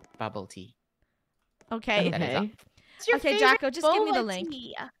 Vancouver bubble tea. Okay. That is up. Okay. What's your Okay, favorite Draco, just give me the boba link.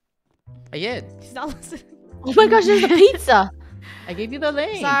 tea? I did. He's not listening. Oh my gosh, there's a pizza. I gave you the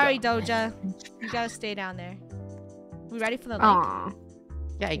link. Sorry, Doja. You gotta stay down there. We ready for the link? Aw.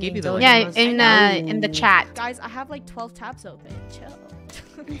 Yeah, I gave you the link. Yeah, in the chat. Guys, I have like 12 tabs open. Chill.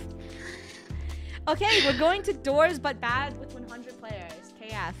 Okay, we're going to doors but bad with 100 players.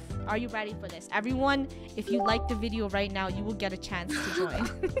 KF, are you ready for this? Everyone, if you like the video right now, you will get a chance to join.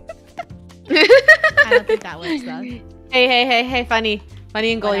 I don't think that works though. Hey, Funneh.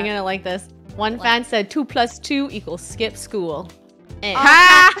 Funny and Gold, you're Whatever. gonna like this. One fan said 2 + 2 = skip school. Eh.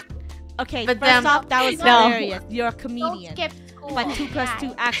 Ha! Okay, But first them- off, that was No. hilarious. You're a Don't comedian. skip school. But 2 + 2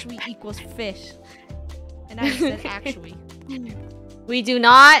 guys. actually equals fish. And I said actually. We do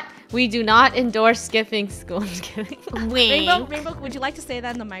not endorse skipping school. I'm just kidding. Rainbow, Rainbow, would you like to say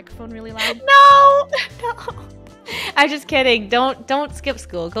that in the microphone really loud? No, no. I'm just kidding. Don't skip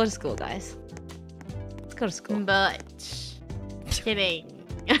school. Go to school, guys. Let's go to school. But kidding.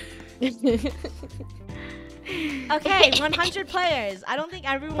 Okay, 100 players. I don't think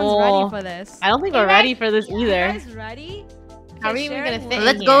everyone's Oh. ready for this. I don't think we're ready for this You either. guys ready? How are Okay, we even sharing gonna fit link.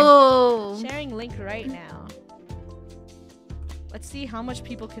 Let's here. go. Sharing link right now. Let's see how much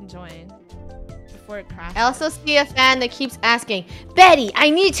people can join before it crashes. I also see a fan that keeps asking, Betty, I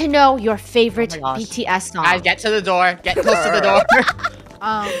need to know your favorite Oh my gosh. BTS song. Guys, get to the door. Get close to the door.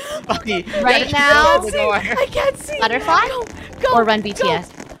 Buddy, Right get now? close to the door. I can't see. Butterfly Go, or Run BTS?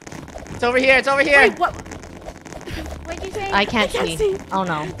 It's over here. It's over here. Wait, what? What'd you say? I can't can't see. see. Oh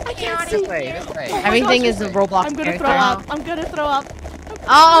no. I can't This see. way. This way. Oh my Everything gosh, is a Roblox I'm gonna character. throw up. I'm gonna throw up.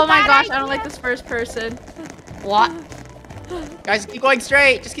 Oh my Bad gosh, I idea. don't like this first person. What? Guys, keep going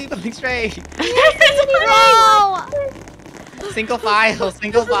straight. Just keep going straight. No! Single file.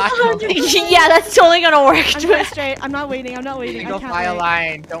 Single file. Yeah, that's totally gonna work. I'm going straight. I'm not waiting. I'm not waiting. Single I can't file wait.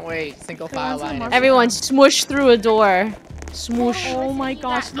 line. Don't wait. Single Okay, file one's on line. Marshall. Everyone smush through a door. Smoosh. Oh my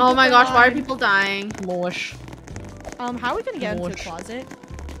gosh. Oh look my at the gosh, why are line. people dying? Smush. How are we gonna get into a Mush. closet?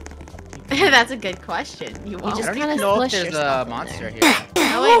 That's a good question. You You won't. just I don't kinda even know if smush there's yourself a in monster there. here.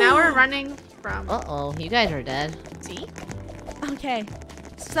 Oh wait, now we're running from. Uh-oh, you guys are dead. See? Okay.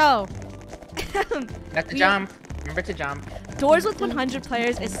 So, Have to jump. Remember to jump. doors with 100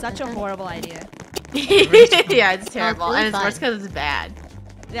 players is such a horrible idea. Yeah, it's terrible, really and it's worse fun. because it's bad.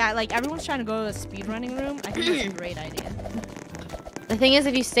 Yeah, like everyone's trying to go to a speedrunning room. I think it's a great idea. The thing is,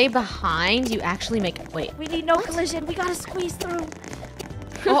 if you stay behind, you actually make. Wait. We need no collision. We gotta squeeze through.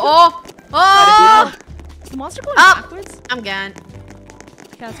 Oh! Oh! Is the monster going Up. backwards? I'm gone.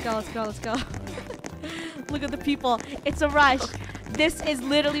 Okay, let's go. Let's go. Let's go. Look at the people. It's a rush. This is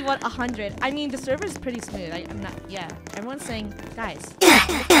literally what 100. I mean, the server is pretty smooth. I'm not. Yeah, everyone's saying, guys, look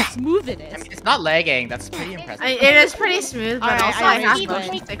how smooth it I is. mean, it's not lagging. That's pretty impressive. It is pretty smooth, but Alright, also I I have rage motion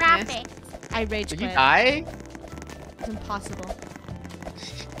quit. sickness. graphics. I rage Did you quit. die? It's impossible.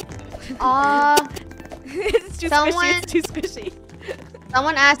 It's too Someone- squishy. It's too squishy.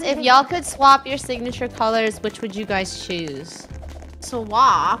 Someone asked if y'all could swap your signature colors, which would you guys choose?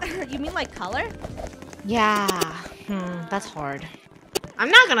 Swap. You mean like color? Yeah. That's hard. I'm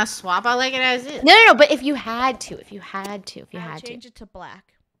not gonna swap. I like it as is. No, but if you had to, if you had to. I'll change it to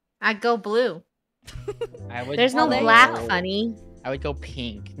black. I'd go blue. I would. There's no there you black, go. funny. I would go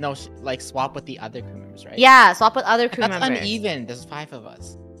pink. No, like swap with the other crew members, right? Yeah, swap with other crew That's members. uneven. There's 5 of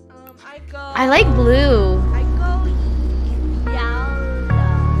us. I go. I like blue. I go yellow.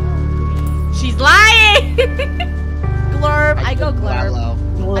 She's lying. Glurb. I go glurb. Yellow. I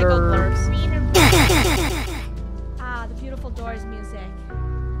go Blur. glurbs. Green or Ah, the beautiful Doors music.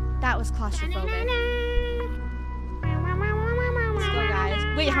 That was claustrophobic. Let's go, guys.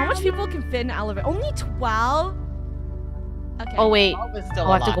 Wait, how much people can fit in an elevator? Only 12? Okay. Oh, wait. Twelve is still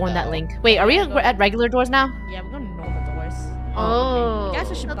I'll a have to lot, go in that though. link. Wait, are we Yeah, go. at regular doors now? Yeah, we're going to normal Doors. Oh. I guess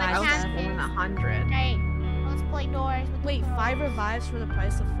I should So buy the I was chance stuff. going 100. Right. Let's play doors. With Wait, the 5 doors. revives for the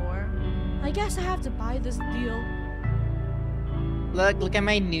price of 4? I guess I have to buy this deal. Look at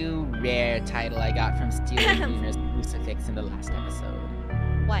my new rare title I got from stealing Lunar's crucifix in the last episode.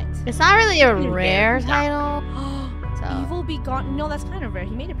 What? It's not really a Pretty rare rare. title. So. Evil Be Gone. No, that's kind of rare.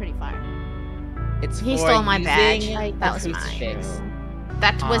 He made it pretty fire. It's He for stole my badge. using That the was mine. crucifix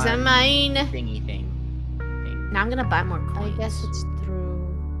That wasn't on mine. Thingy thing. Now I'm gonna buy more I coins. guess it's through.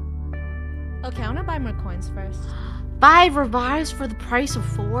 Okay, I want to buy more coins first. 5 revives for the price of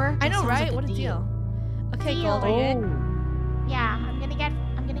 4. I That know, sounds right? like What a deal. Okay, Deal. Gold, are you in? Yeah, I'm gonna get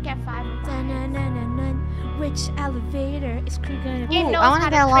 5 revives. Dun-dun-dun-dun-dun. Which elevator is crew gonna He Ooh, knows I wanna how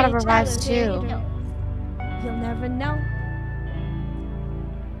get a lot of create revives, challenges. too. You'll never know.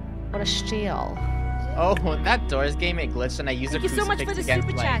 What a steal. Oh, that Doors game it glitched and I used Thank a you so much crucifix for the against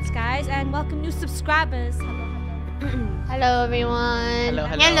super like... chats, guys, and welcome new subscribers. Hello, hello. Hello, everyone. Hello,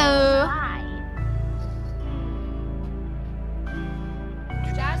 hello. Hello. Bye.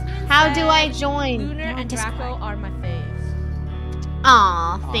 Jasmine How do I said join? Lunar and Draco are my faves.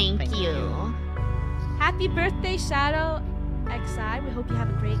 Aw, Aw, thank thank you. you. Happy birthday, Shadow XI. We hope you have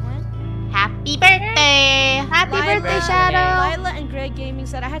a great one. Happy birthday. Happy Lila- birthday, Shadow. Lila and Greg Gaming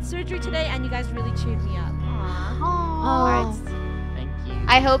said, I had surgery today and you guys really cheered me up. Aww. Oh. Alright. Thank you.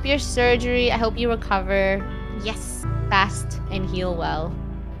 I hope your surgery, I hope you recover. Yes. fast and heal well.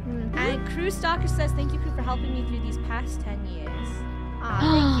 And Crew Stalker says, thank you, Crew, for helping me through these past 10 years. Aw,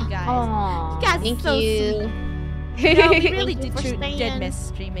 thank you guys. Aww, You guys are thank so you. sweet. You know, we really Thank you for did staying. miss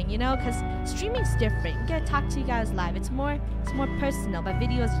streaming, you know, because streaming's different. You get to talk to you guys live. It's more personal, but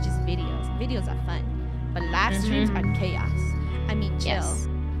videos are just videos. Videos are fun, but live streams are chaos. I mean, chill. Yes.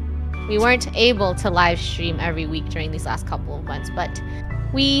 We weren't able to live stream every week during these last couple of months, but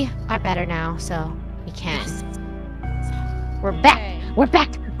we are better now, so we can. We're back. Okay. We're back.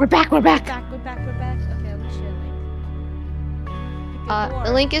 We're back. We're back. We're back. Okay, let's share link. Pick a door.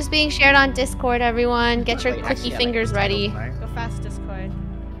 The link is being shared on Discord, everyone. Get your Wait, clicky actually, I fingers like ready. Go fast, Discord.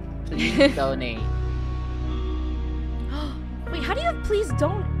 Please donate. Wait, how do you please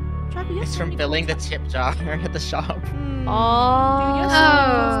don't? Draco, you have It's so from many filling the cool tip jar at the shop. Dude, you Oh. have so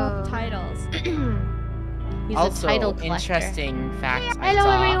many cool titles. He's Also, a title collector. interesting facts I Hello,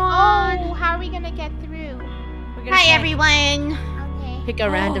 saw. everyone. Oh, how are we gonna get through? We're gonna Hi, try- everyone. Okay. Pick a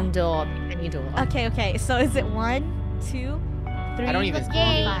random door. Pick any door. Okay. So is it 1, 2, 3, I don't even Let's see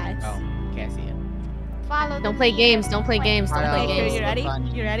game. it. 5? Oh, can't see it. Follow the Don't play leader. games. Don't play games. Don't I play know. Okay, games. you ready? Fun.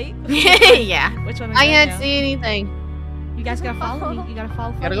 You ready? Yeah. Which one? I can't see anything. You guys gotta follow me. You gotta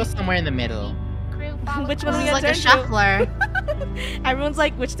follow. You gotta go somewhere in the middle. Crew, follow Which the one This we is gotta like a turn to? shuffler. Everyone's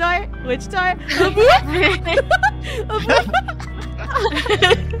like, which door? Which door?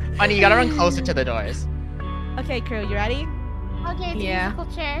 Funny, you gotta run closer to the doors. Okay, Crew, you ready? Okay, it's Yeah. a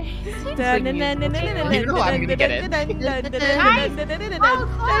musical chair. You know I'm gonna get it.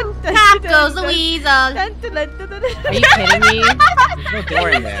 Tap goes the weasel. Are you kidding me? There's no door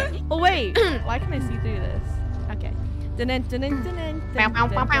in there. Oh wait, why can I see through this? Okay.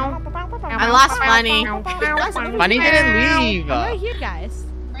 I lost Funneh. Funny didn't leave. I'm right here, guys.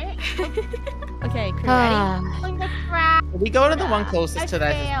 Right? Okay, Crew, ready? Pulling the crap. We go to the one closest to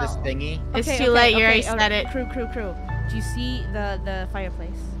this failed. thingy. It's Okay, too okay, late. You okay, already okay. said it. Crew. Do you see the fireplace?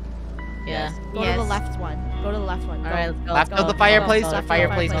 Yeah. Go to the left one. Go to the left one. Go. All right, let's go. Left let's of go, the fireplace let's or go,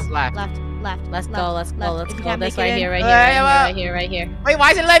 fireplace is left? Left. Let's go. Let's go. Let's If you go. can't This make it right in- here. Right here. Right here. Wait,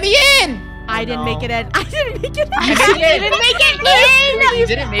 why isn't it letting me in? I didn't make no. it in. I didn't make it in. I didn't Make it Wait, you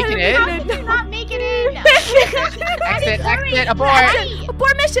didn't make it How in? did you not make it in? Exit, abort. Funny.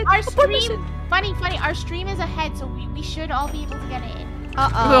 Abort mission. Our Abort mission. stream, funny. Our stream is ahead, so we should all be able to get in.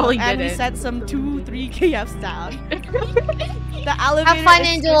 Uh-oh. we And we didn't. sent some 2, 3 KFs down. The elevator. Have fun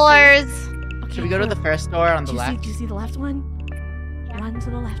is indoors. switching. Okay, Should we go to the Crew, first door on the do you see- left? Do you see the left one? Yeah. One to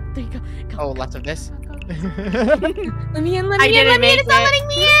the left. There you go. Oh, left of this? Let me in. Let I me in. didn't Let me in. make It's not it. letting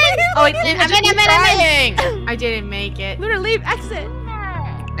me in. Oh, it's in. I'm in. Trying. I didn't make it. Lunar, leave. Exit.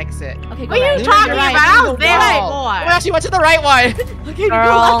 Exit. Okay, go What are right. you talking You're right. about? I was The there wall. before. Oh, actually went to the right one. Okay, go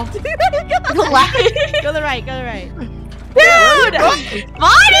Girl. left. Go left. Go to the right. Go to the right. Dude!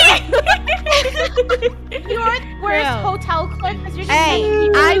 Bonnie! You're the worst Crew. hotel clerk because you're just Hey, making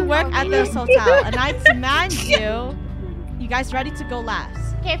people I feel work at lonely. this hotel, and I demand you. You guys ready to go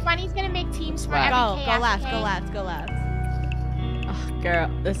last? Okay, Funny's gonna make teams for Left. every Go chaos, left. okay? Go left. Go left. Girl,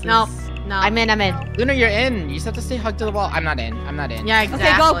 this is. No. No. I'm in. Lunar, you're in. You just have to stay hugged to the wall. I'm not in. Yeah, exactly.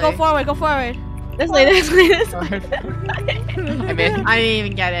 Okay, go forward. Go forward. This way. This way. This way. I'm in. I didn't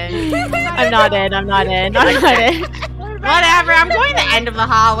even get in. I'm not in. I'm not in. I'm not in. Whatever. I'm going to the end of the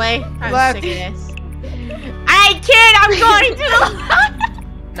hallway. I'm Left. sick of this. I kid. I'm going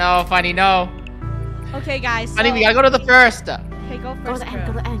to. No, Funny, no. Okay, guys. Funny, so- we gotta go to the first. Okay, go Go to first. the end.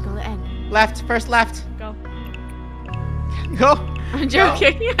 Crew. Go to the end. Go to the end. Left, first left. Go. Go. I'm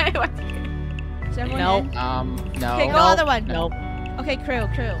joking. Is everyone Nope. in? No. Okay, go Nope. other one. Nope. Okay, crew.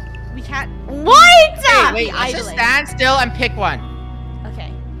 We can't. What? Wait, let's just idling. stand still and pick one.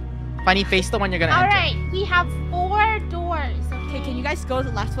 Okay. Funny, face the one you're gonna All enter. right, we have 4 doors. Okay, can you guys go to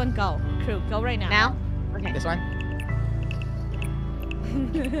the left one? Go. Crew, go right now. Now? Okay. This one.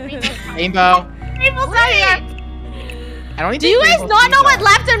 Rainbow Rainbow. Rainbow's not here. I don't Do you guys Rainbow's not know what rainbow.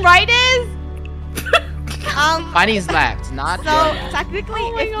 left and right is? Funny's left, not So right. technically,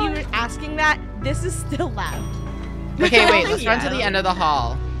 Oh my if God. you were asking that, this is still left. Okay, wait, let's run Yeah. to the end of the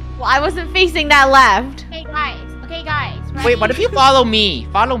hall. Well, I wasn't facing that left. Okay, guys. Ready? Wait, what if you follow me?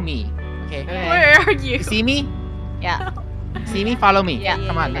 Follow me. Okay. Okay. Where are you? You see me? Yeah. See me? Follow me. Yeah.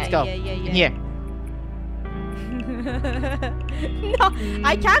 Come on, let's go. Yeah. In here. No,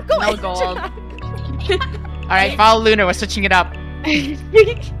 I can't go. No in. gold. Alright, follow Lunar. We're switching it up.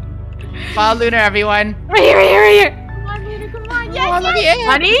 Follow Lunar, everyone. Right here, right here, right here. Come on, Lunar, come on. Come Yes, on, let me yes. in.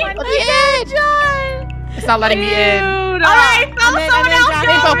 Honey? Let me in. It's not letting me in. Dude. Alright, follow someone else.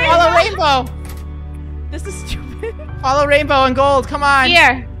 Rainbow, follow Rainbow. This is stupid. Follow Rainbow and Gold. Come on.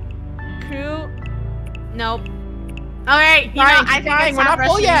 Here. Crew. Nope. Alright, you know, Fine, I think fine. it's We're time not for us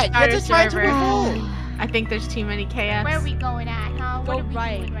full to yet. restart You're just our trying to be server. full. I I think there's too many KFs. Where are we going at, huh? Go What are we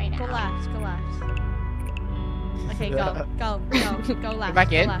right. doing right now? Go left. Go left. Okay, go left. back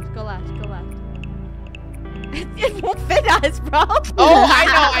go in? left. Go left. Go left. It won't fit us, bro. Oh,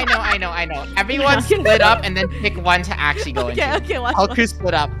 I know. Everyone split up and then pick one to actually go into. Okay, watch. All crew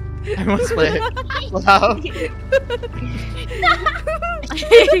split up. Everyone split. Split up.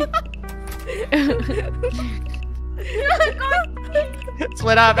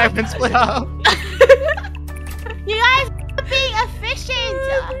 Split up. Everyone split up. You guys are being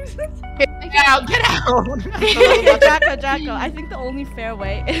efficient. Get out. Get out. Okay, Draco. I think the only fair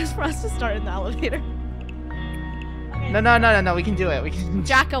way is for us to start in the elevator. No. We can do it. We can.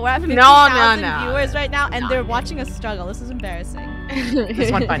 Draco, we're having No, 2,000 viewers right now, and they're watching us struggle. This is embarrassing. This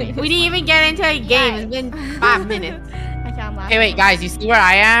one funny. We didn't even get into a game. It's been 5 minutes. I can't laugh. Hey, wait, guys. You see where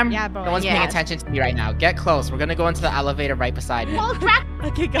I am? Yeah, bro. No one's paying Yes. attention to me right now. Get close. We're gonna go into the elevator right beside me. Well, Draco,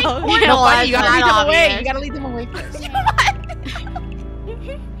 Okay, go. No, buddy, you gotta lead them away. obvious. You gotta lead them away first.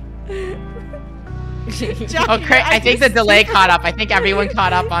 Draco, Oh, Kurt, I think the delay caught up. I think everyone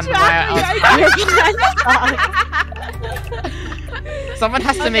caught up on Someone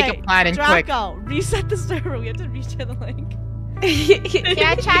has to make a plan and quick. Draco, reset the server. We have to reshare the link.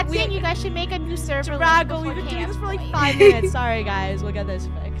 yeah, chat's saying you guys should make a new server. Draco, we've been doing this for like 5 minutes. Sorry, guys. We'll get this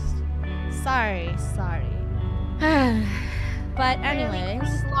fixed. Sorry. But anyways,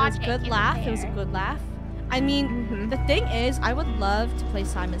 it was a good laugh. It was a good laugh. I mean, the thing is, I would love to play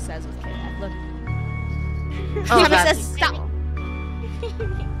Simon Says with KF. Look. Oh, Simon that's- Says stop.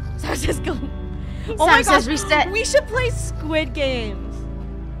 Simon Says go. Oh Simon my says gosh, reset. we should play Squid Games.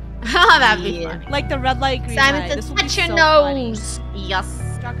 Oh, that'd be funny. Like the red light, green Simon light. says, This would be touch your so funny. nose.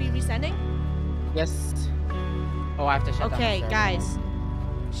 Yes. Draco, you resending? Yes. Oh, I have to shut down Okay, the server. guys.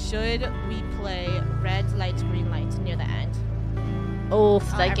 Should we play red lights, green lights near the end? Oh, Oh,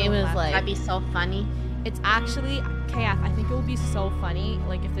 that game everyone is left. like. That'd be so funny. It's actually KF. I think it will be so funny.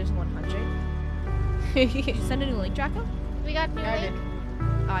 Like if there's 100. Send a new link, Draco. We got new link.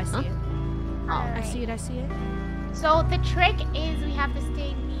 Oh, I see Huh? it. Oh. I see it. So the trick is we have to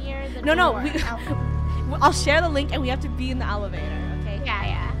stay near the No, door. we, Oh, I'll share the link and we have to be in the elevator. Okay.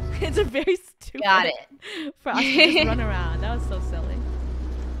 yeah. It's a very stupid. Got it. For us to just run around. That was so silly.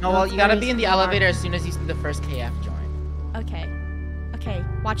 No, well, That's you gotta very be in the smart. elevator as soon as you see the first KF join. Okay.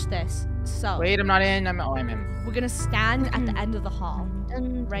 Watch this. So Wait, I'm not in. I'm in. we're gonna stand at the end of the hall.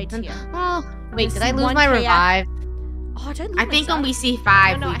 Right here. Oh, wait, You did see I lose one my KF? revive? Oh, did I lose I think myself? when we see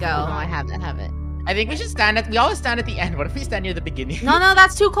 5, No, we I go. Oh, I have it. I think we should stand at. We always stand at the end. What if we stand near the beginning? No,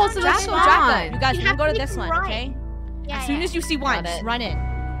 that's too close to the Draco, spawn. you guys, You we're have gonna go to to make this it one, right. okay? Yeah, As soon as you see one, Got just it. run in.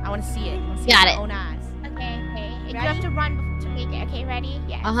 I want to see it. I wanna see Got my it. own eyes. Okay. You Ready? have to run to make it. Okay, ready?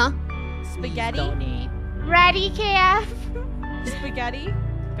 Yeah. Uh-huh. Spaghetti. Donate. Ready, KF? Spaghetti.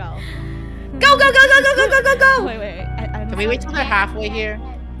 Go. Go! Wait. Can we wait till they're halfway here?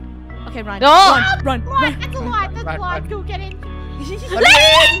 Okay, run. No! Run. That's a lot. That's a Run. lot. Go get in.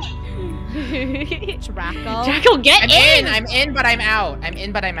 Draco. Draco, get in! I'm in, but I'm out. I'm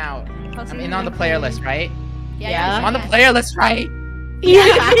in on the player list, right? Yeah. I'm on the player list, right?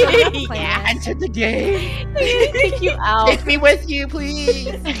 Yeah. Enter the game. Take you out. Take me with you, please.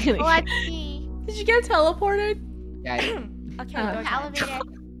 Let's see. Did you get teleported? Yeah. Okay, Oh. go ahead. Elevator.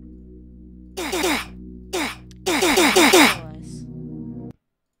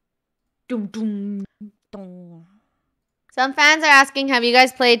 Doom. Dong. Some fans are asking, have you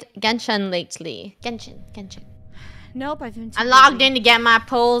guys played Genshin lately? Genshin. Nope, I've been too I logged busy. in to get my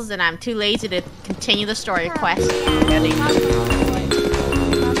pulls, and I'm too lazy to continue the story quest. So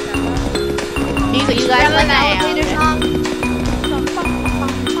you guys like the elevator song?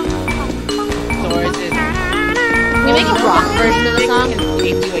 Doors is. Can we make a rock version of the song? And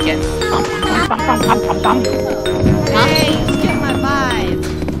save you against. Huh? Hey, just get my vibe.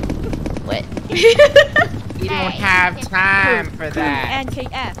 What? We don't have time for that.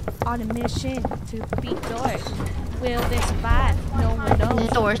 NKF on a mission to beat doors. Will they survive? No one knows.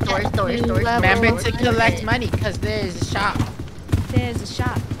 Doors. Remember to collect money, because there's a shop. There's a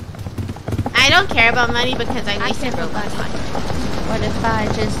shop. I don't care about money because I wasted can't Robux money. What if I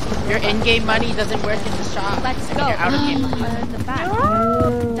just... Your in-game money doesn't work in the shop. Let's go. You're out of game. The back.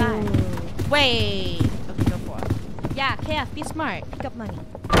 Die. Wait. Okay, go for it. Yeah, KF, be smart. Pick up money.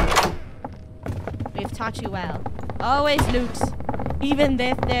 We've taught you well. Always loot. Even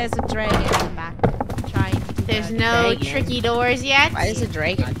if there's a dragon in the back. Trying to do There's the no dragon. tricky doors yet. Why is it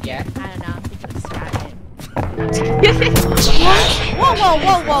Drake? Not yet. I don't know. I'm thinking of Skyrim.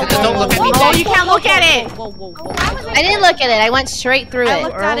 Whoa. Just don't look at me. Oh, you can't look at it. Whoa. I didn't look at it. I went straight through I it.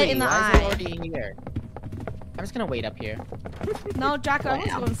 looked at it in the Why is eye. it already here? I'm just gonna wait up here. No, Draco, I'm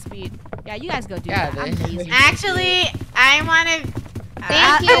just going speed. Yeah, you guys go do Yeah, that. I'm they- lazy. Actually, I want to.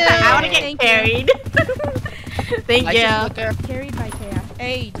 Thank you. I want to get Thank you. carried. Thank Lights you. just flicker. Carried by KF.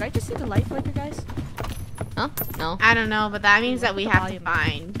 Hey, did I just see the light flicker, guys? Huh? No. I don't know, but that means that we have to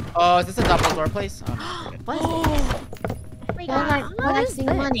find. Oh, is this a double door place? Oh, no. What is it? Oh my Well, god. like, What is collecting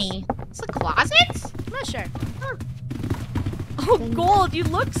this? money. It's a closet? I'm not sure. Oh, Gold, you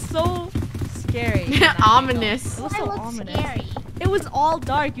look so scary. in that Ominous. angle. It looks I so look ominous. scary. It was all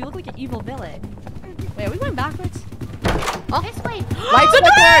dark. You look like an evil villain. Wait, are we going backwards? This way. Lights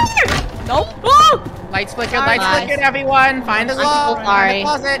flickered! Nope. Whoa! Lights flickered, Sorry, lights guys. flickered, everyone! Find the I'm so wall! Find sorry. the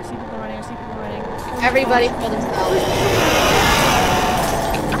closet! I see people running. I see people running. Everybody for themselves.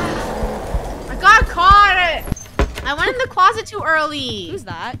 I got caught! I went in the closet too early. Who's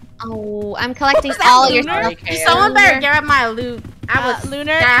that? Oh, I'm collecting that, all your Lunar? stuff. Okay, Someone better Lunar. grab my loot. I was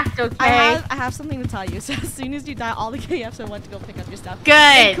Lunar, stacked, okay? I have something to tell you. So as soon as you die, all the KFs I want to go pick up your stuff.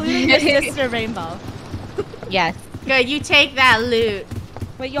 Good. Including this Mr. Rainbow. Yes. Good, you take that loot.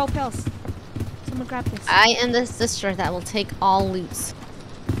 Wait, yo, pills. Someone grab this. I am the sister that will take all loots.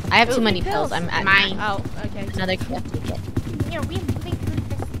 I have too Ooh, many pills. pills. I'm at Mine. Oh, okay. another gift to get. Here, we're moving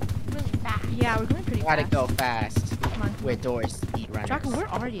through this really fast. Yeah, we're going pretty Gotta fast. go fast. Come on. We're doors, speed runners. Draco, where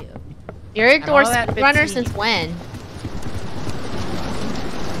are you? You're a door all that runner 15. since when?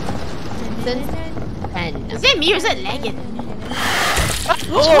 Since 10. Is it me or is it Leggett?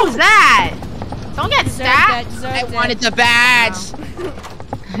 What was that? Someone get stabbed? I wanted the badge!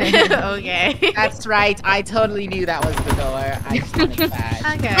 Okay. That's right, I totally knew that was the door. I just wanted the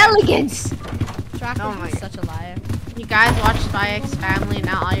badge. Okay. Elegance! Draco, Oh my you're such a liar. You guys watch Spy X Family and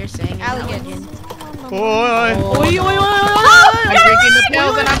now all you're saying is Elegant. elegant. Oh, Oi, oi, oi, oi, I'm drinking the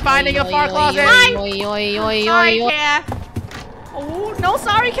pills and I'm finding a far closet! Oi, oi, oi, Sorry, oi, oi. Kaya. Oh, no,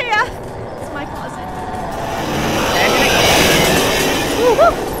 sorry, KF. It's my closet.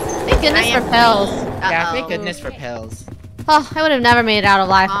 Thank goodness I for am pills. Yeah, Uh-oh. thank goodness for pills. Oh, I would have never made it out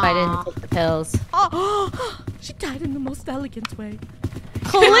alive if I Aw. didn't take the pills. Oh, she died in the most elegant way.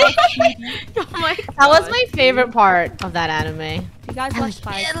 Oh my That was my favorite part of that anime. If you guys watch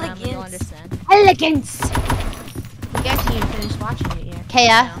Spy X Family, you'll Elegance. understand. Elegance! I guess you didn't finish watching it yet.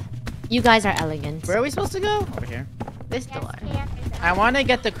 Kaya, you guys are elegant. Where are we supposed to go? Over here. This Yes, door. KF is I want to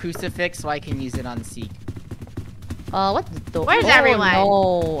get the crucifix so I can use it on Seek. What the door? Where's oh, everyone?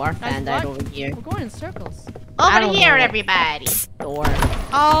 No, our Guys, fan died what? over here. We're going in circles. I Over don't here, know. everybody. Door.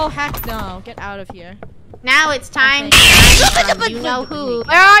 Oh, heck no. Get out of here. Now it's time Okay. to find from you know who.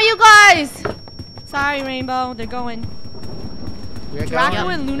 Where are you guys? Sorry, Rainbow. They're going. We're Draco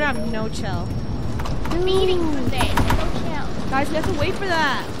going. and Lunar have no chill. meeting for this. So chill. Guys, we have to wait for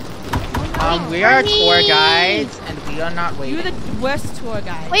that. We are Money. tour guides and we are not waiting. You're the worst tour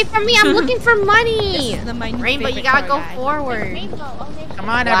guide. Wait for me, I'm looking for This money. is my Rainbow, you favorite gotta tour go guide. forward. Rainbow. Oh, there's Come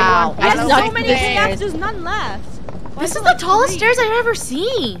on, Wow. everyone. There's That's so not many fair. steps. There's none left. Why This there is the like tallest 3? stairs I've ever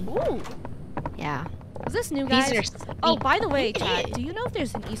seen. Ooh. Yeah. Is this new, guys? These are steep. Oh, by the way, Look at chat, it. do you know if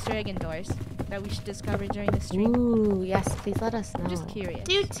there's an Easter egg indoors that we should discover during the stream? Ooh, yes, please let us know. I'm just curious.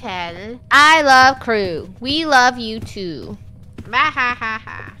 Do tell. I love KREW. We love you too.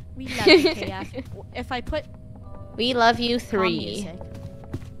 Bahahaha. We love you, KF. If I put We love you calm 3. music.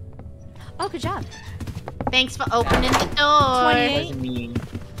 Oh, good job. Thanks for opening the door. 28. Wasn't me.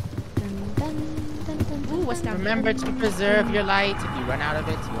 Ooh, what's down Remember to preserve your light. If you run out of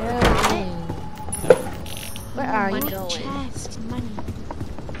it, Where are you Money going? chest, money.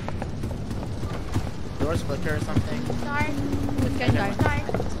 doors flicker or something. dark. It's getting dark.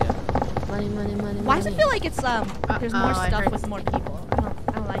 Dark. Money, money, money, Why does it money. feel like it's there's more Uh-oh, I stuff heard with more people?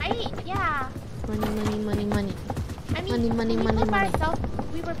 I don't like it. Yeah. Money, money, money, money. I mean, Money, money, when we money, were by money. ourselves,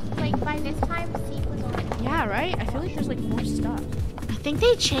 we were like by this time, Seek was already. Yeah, right? I feel like there's like more stuff. I think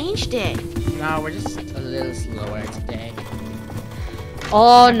they changed it. No, we're just a little slower today.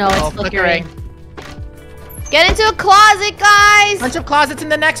 Oh no, Oh, it's flickering. Get into a closet, guys! Bunch of closets in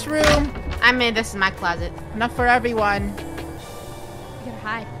the next room. I'm in. This is my closet. Enough for everyone. You gotta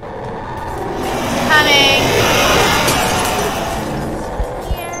hide. Coming.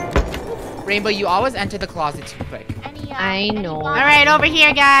 Here. Rainbow, you always enter the closet too quick. Any, I any know. bombs? All right, over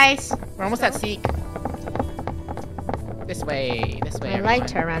here, guys. We're almost at Seek. This way. This way, My everyone.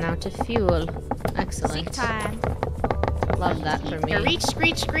 lighter ran out of fuel. Seek Excellent. time. Love that for me. Screech,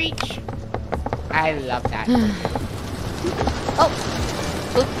 screech, screech. I love that.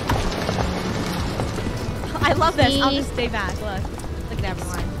 I love this. I'll See? just stay back. Look at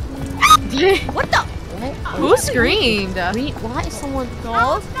everyone. What the? Who screamed? Why is someone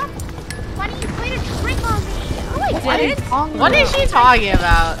Gold? Stop. Why do you play a trick on me? Oh, I didn't. What is she talking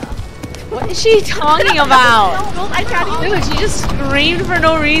about? What is she talking about? I can't even. Dude, she just screamed for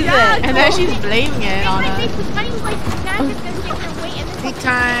no reason. Yeah, And then she's blaming it on us. Funneh was like, Nana's gonna take your weight and Seek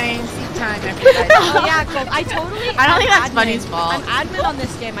time, everybody. Oh yeah, Colt. I don't think that's Funneh's fault. I'm admin on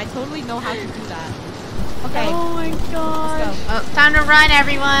this game. I totally know how to do that. Okay. Oh my god. Let's go. Oh, time to run, Play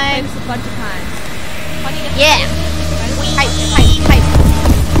everyone. this a bunch of times. Funneh, Yeah. Hype, hype,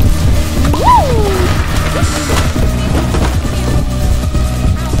 hype.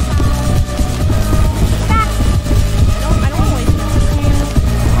 I don't want to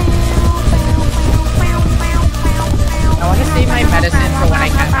waste I want to save my medicine for when I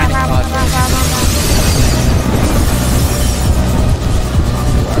can't find a closet.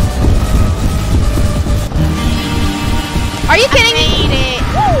 Are you kidding me?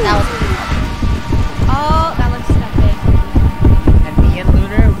 That was Oh, that looks epic. And me and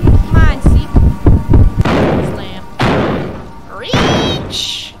Lunar, we Come on, see? Slam.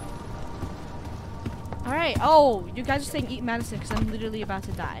 Reach. Alright. Oh, you guys are saying eat medicine because I'm literally about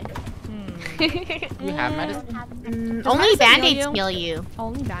to die. we have medicine. Only medicine band-aids heal you? heal you.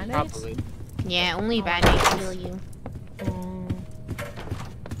 Only band-aids? Probably. Yeah, only band-aids heal you. Mm.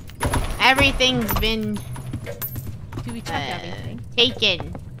 Everything's been Do we check everything?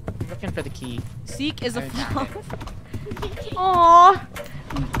 taken. I'm looking for the key. Seek is a I found flop. Aww.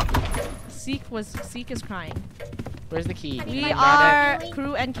 Seek is crying. Where's the key? We Like, are really?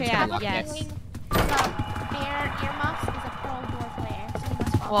 Crew and gonna KF, look. yes. Earmuffs is a pearl door player, so you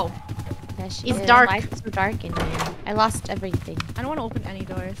must follow. Whoa. Yeah, she It's is. dark. Why is it so dark in here? I lost everything. I don't want to open any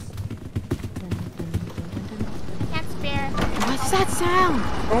doors. Can't spare. What's that sound?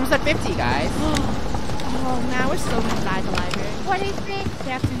 We're almost at 50, guys. Oh man, we're still gonna die at the library. What is it?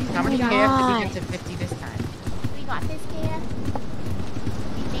 KF, do you How many my KF did God. we get to 50 this time? We got this, KF.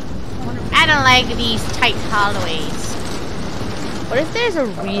 You think? I don't like these tight hallways. What if there's a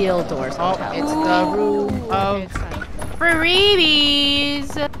real door Oh, somehow? it's the room Okay, of it's done.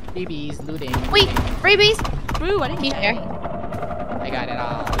 Freebies. babies looting. Wait, freebies? Crew, what did Can you you share? I got it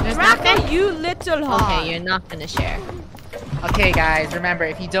all. There's Draco, nothing. you little hog. Okay, you're not gonna share. Okay, guys, remember,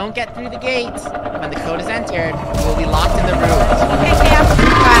 if you don't get through the gate, when the code is entered, you will be locked in the room. Okay, KF.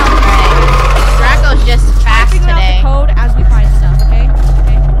 Draco's just fast Figuring out today. the code as we find stuff, okay?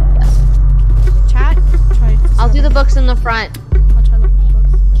 Okay. Chat. Try. I'll do the books in the front. I'll try looking for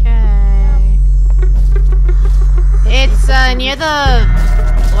books. Okay. It's near the,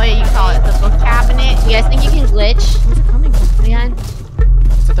 what do you call it? The book cabinet. You guys think you can glitch? Where's it coming from? Leon?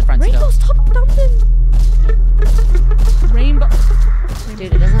 It's at the front Rainbow, still. stop dumping. Rainbow.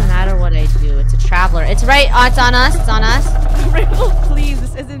 Dude, it doesn't matter what I do. It's a traveler. It's right. Oh, it's on us. It's on us. Rainbow, please.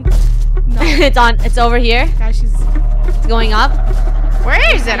 This isn't. No. It's on. It's over here. Guys, she's. It's going up. Where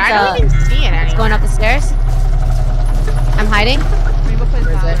is it? I don't even see it It's anymore. going up the stairs. I'm hiding. Rainbow plays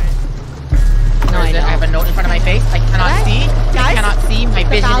Where is it? Valorant. No, Where I is it? I have know. a note in front of my face. I cannot What? see. I Guys, cannot see. My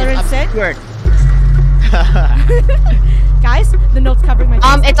vision Valorant is sit? obscured. Guys, the note's covering my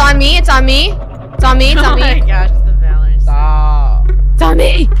face. It's on me. It's on me. It's on me. It's Oh on my me. gosh, the Valorant. Stop. It's on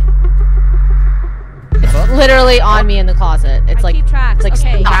me. It's literally on me in the closet. It's I like keep track. it's like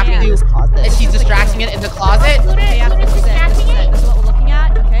Okay, stopping yeah. in this And closet. she's distracting it in the closet. Okay, yeah, this is it. This is it. This is what we're looking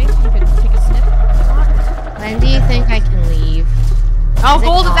at. Okay, you can take a snip. When do you think I can leave? Oh, Is it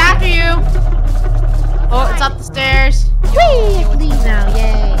Gold is gone? after you. Oh, it's up the stairs. Whee! I can leave now.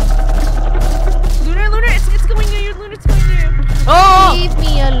 Yay! Lunar, it's going near you. Lunar, it's going near you. Oh! Leave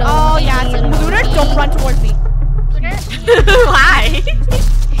me alone. Oh leave yeah, me it's alone. Lunar, don't run towards me. Why?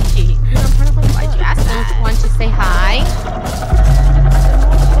 Why'd you ask Don't that? want to say hi.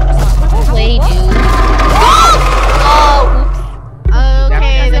 Play, dude. Oh!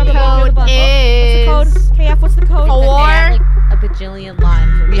 Okay, the code is What's the code? KF, what's the code? Four. They have, like, a bajillion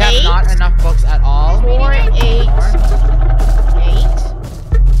lines. We have not Eight. enough books at all. 4, 8, 8.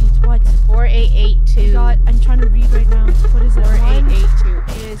 What? 4, 8, 8, 2. God, I'm trying to read right now. What is it? 4, 8, 8, 2.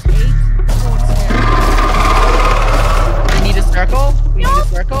 Is 8. Oh, it's there. We need a circle. We need a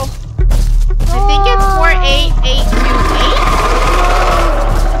circle. I think it's 4, 8, 8,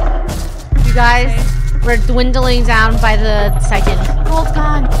 2, 8. You guys, we're dwindling down by the second. Gold's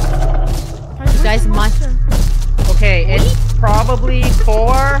gone. You guys must. Okay, it's probably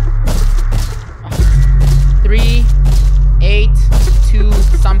 4, 3, 8, 2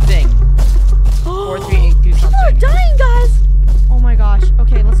 something. 4, 3, 8, 2 People are something. dying, guys. Oh my gosh.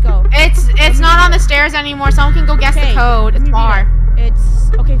 Okay, let's go. It's not on the stairs anymore. Someone can go guess Okay, the code. let It's me read far. it.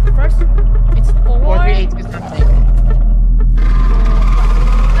 It's okay. First, it's 4. 4, 3, 8, 2 something.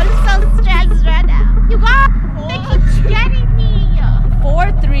 I'm so stressed right now. You got. They keep getting me.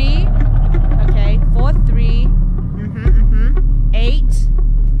 4, 3. Okay, 4, 3, 8,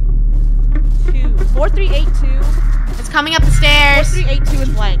 4382 is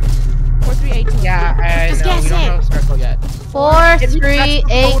blank. 4382. Yeah, I Just know. guess We don't it. have a circle yet. 4, It 3, resets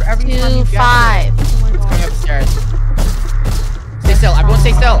the 8, code every time you 2, gather 5. Oh my Coming god. upstairs. Stay still. Everyone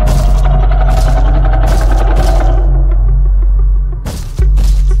stay still.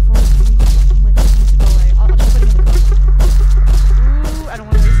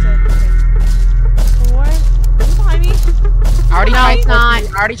 I already tried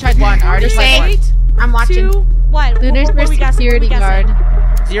one. I already tried one. I'm watching. What? Lunar's What their were we guessing? security What were we guard.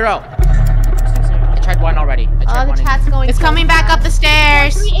 guessing? 0. I tried one already. I tried Oh, the one. chat's going. It's so coming back up the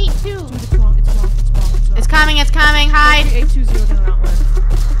stairs. 4382. Dude, it's wrong. It's wrong. It's wrong. It's wrong. It's coming. It's coming. Hide. 820 did not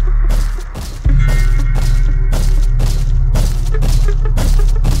work.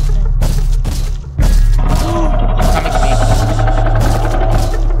 Coming to me.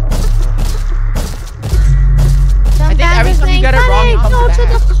 Some think every guys are time you get it saying, wrong, it "Funny, comes go to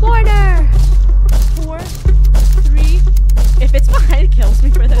back." the corner. 4, 3. If it's behind, it kills me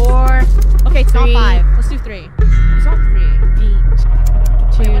for this. 4, Okay, it's not 3. 5. Let's do 3. It's not 3.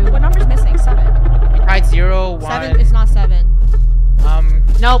 8, 2. Wait, what number's missing? 7. I tried 0, 1. 7. It's not 7.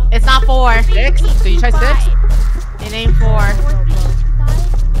 Nope, it's not 4. 6. So you tried 6? It ain't 4.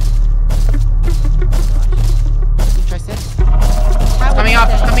 4385. You tried 6? Chat, Coming up.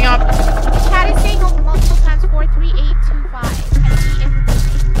 Coming up. Chat is saying multiple times 43825. I see everybody.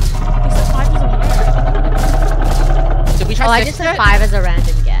 They said 5 doesn't work. Did we try Oh, 6 I just said yet? 5 as a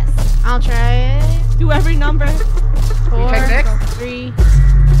random guess. I'll try it. Do every number. 4, try 6? 3,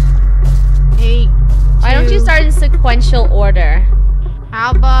 8. Why don't you 2. start in sequential order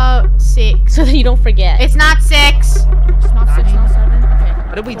How about 6? so that you don't forget? It's not 6. It's not 6, not 7. Okay.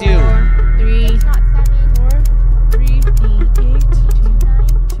 What did we do? 4, 3. It's not 7. 4, 3, 8,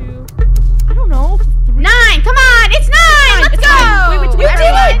 2. I don't know. 3. 9. Come on, it's 9. Let's It's go. fine. Wait, wait, You wait, did it!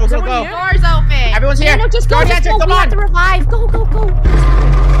 everyone. Go, Is go, everyone go. here? Doors open. Everyone's here. No, just go, Guardian, just go. come We have on. to revive. Go, go, go.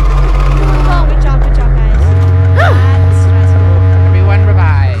 Good job, guys. That's stressful. Everyone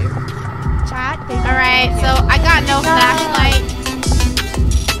revive. Chat, All right, so I got no flashlight.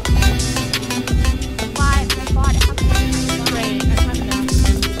 5. I bought it. How come I Great. I have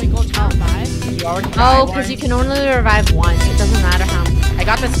enough. Wait, gold chat 5. You already Oh, tried because one. you can only revive once. It doesn't matter how. I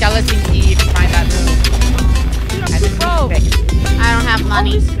got the skeleton key if you find that room. Dude, And I'm the too broke. crucifix. I don't have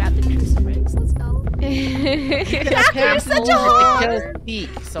money. Always grab the crucifix. Let's go. Jack, you're such a hog. Kill Speak,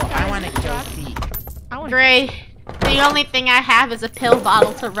 so I want to kill Speak. I want Great. The only thing I have is a pill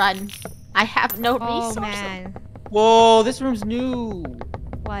bottle to run. I have no Oh resources. man. Whoa, this room's new.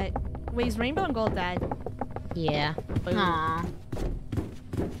 What? Wait, is Rainbow and Gold dead? Yeah. Aw.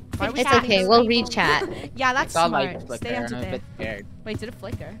 Why are we It's chatting okay. this We'll Rainbow? read chat. Yeah, I that's saw smart. light flicker Stay and I was a up to bit scared. Wait, did it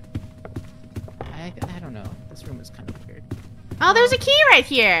flicker? I don't know. This room is kind of weird. Oh, there's a key right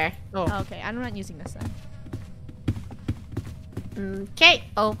here. Oh, Oh, okay, I'm not using this then. Okay,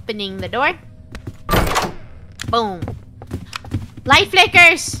 opening the door. Boom. Light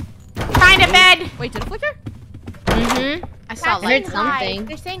flickers. Find a bed. Wait, did it flicker? Mm-hmm. I saw I light. heard something.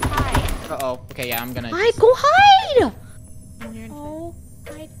 They're saying 5. uh-oh. Okay, yeah, I'm gonna... Hi, go hide! Oh.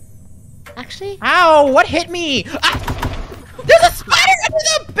 Actually, Ow, what hit me? Ah! There's a spider under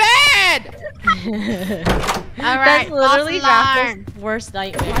the bed! All right, that's literally false alarm. Draco's worst You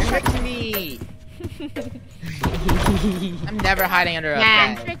nightmare. tricked me. I'm never hiding under a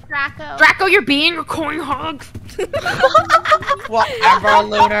Man. bed. Trick Draco. Draco, you're being a coin hog. Whatever,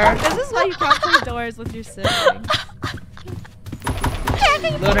 Lunar. This is why you can't play doors with your sibling.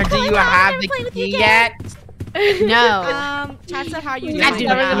 Lunar, do you have the key yet? No. Chat said how are you I doing? do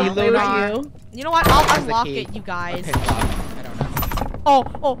Never not. gonna play with Lunar. you. You know what? I'll Where's the unlock key? it, you guys. Pick lock. I don't know. Oh.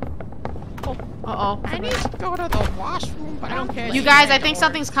 Uh-oh. I need to go to the washroom, but I don't care. You guys, I think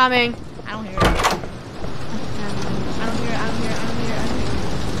something's coming. I don't hear it. I don't hear it.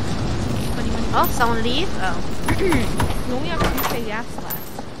 Money. Oh, someone leave? Oh. You only have 2 KS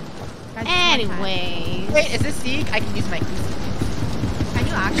left. Guys, it's one time. Anyway. Wait, is this Seek? I can use my key. Can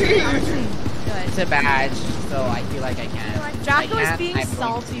you actually? Good. It's a badge, so I feel like I can. Draco is can't, being I'm going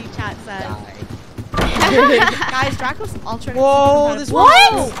salty, chat says. Die. Guys, Draco's ultra. Whoa, this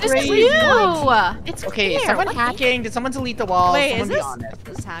What? room is This is crazy. new. It's Okay, is clear. someone What? hacking? Did someone delete the wall? Wait, someone is be this? honest.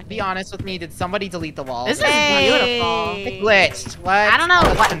 This is hacking. Be honest with me. Did somebody delete the wall? This is Hey. beautiful. It glitched. What? I don't know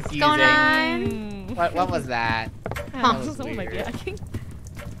That's what's confusing. going on. What was that? Huh. That was Someone might be weird. hacking.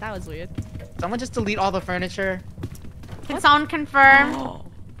 That was weird. Someone just delete all the furniture. Can someone confirm? Oh.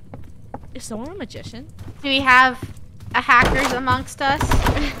 Is someone a magician? Do we have a hackers amongst us?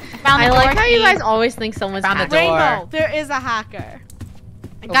 Found I the like door how you key. guys always think someone's Found the hacking. door. Rainbow, there is a hacker.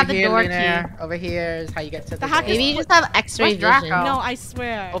 I got Over the here, door Lunar. Over here is how you get to the hack door. is- Maybe you just have X-ray Where's Draco? vision. Oh. No, I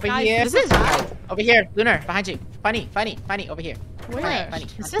swear. Over Guys, here. This is Over here, Lunar, behind you. Funny, over here. Where? Funny.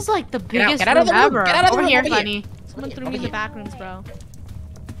 This is like the out, biggest get out of room the room, ever. get out of the Over room, here, over here. Funny. Someone threw me in the back rooms, bro.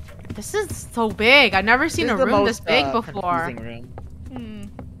 This is so big. I've never seen This a is the room this most, big before. confusing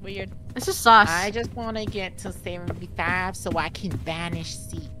room. Weird. This is sus. I just want to get to 75 so I can banish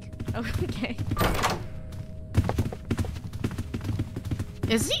Seek. Okay.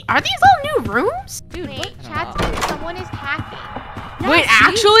 Are these all new rooms? Dude, Wait, what? chat saying someone is hacking. Wait, see?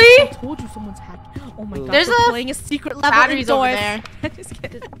 actually? I told you someone's hacking. Oh my god. There's we're a playing a secret level batteries over indoors. there. Just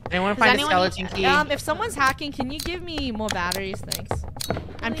kidding. Anyone Does find a anyone skeleton key? If someone's hacking, can you give me more batteries? Thanks.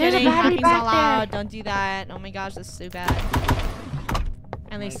 I'm There's a kidding. battery Hacking's back not allowed. Don't do that. Oh my gosh, that's so bad.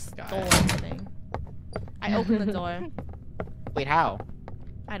 And they My stole God. everything. I opened the door. Wait, how?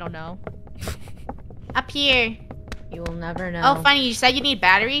 I don't know. Up here. You will never know. Oh, Funny, you said you need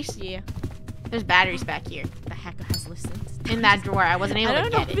batteries? Yeah. There's batteries back here. The hacker has listened. In that drawer. I wasn't able I to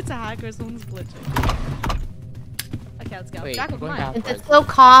don't know get if it. it's a hacker or someone's glitching. Okay, let's go. Wait, Draco, I'm come going on. backwards. It's so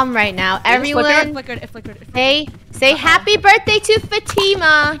calm right now. It Everyone, flickered. It flickered. say happy birthday to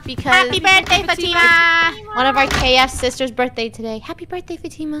Fatima because Happy birthday, Fatima! one of our KF sisters' birthday today. Happy birthday,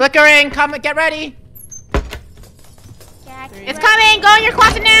 Fatima. Flickering, come, get ready. Jack, It's coming! Go in your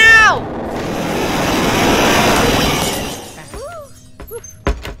closet now!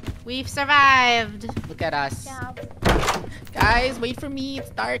 We've survived. Look at us. job. Guys, wait for me. It's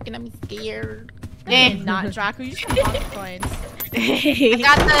dark and I'm scared. Not Draco. You should have coins. I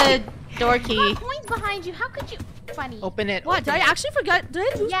got the door key. Coins behind you. How could you? Funny. Open it. What? Did I actually forget? Did I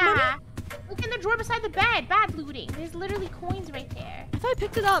lose money? Yeah. Look in the drawer beside the bed. Bad looting. There's literally coins right there. I thought I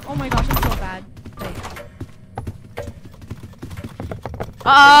picked it up. Oh my gosh, I'm so bad. Wait.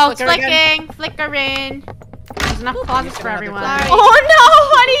 Oh, it's Flicker again. flickering. There's enough closets for another everyone. Sorry. Oh no,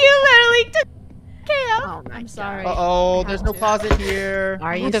 honey, you literally took KF. Oh my I'm sorry. Uh-oh, there's no closet here.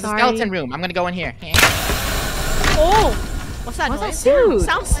 Are you Ooh, there's sorry? a skeleton room. I'm gonna go in here. Oh! What's that What's that noise? sound?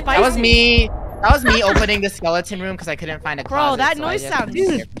 Sounds spicy. That was me. That was me opening the skeleton room because I couldn't find a Bro, closet. that so I noise just- sounds-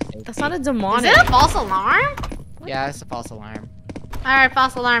 Dude, That sounded Is demonic. it a false alarm? Yeah, it's a false alarm. Alright,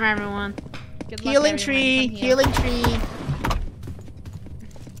 false alarm, everyone. Good luck, Healing everyone. tree, Come here. healing tree.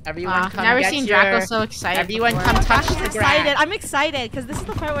 Everyone come Never get seen your... Draco so excited. Everyone before. come I'm touch the excited. grass. I'm excited because this is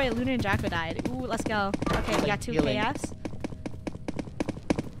the part where Lunar and Draco died. Ooh, let's go. Okay, we got 2 Healing. KFs.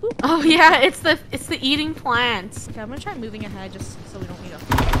 Oh yeah, it's the eating plants. Okay, I'm gonna try moving ahead just so we don't need a.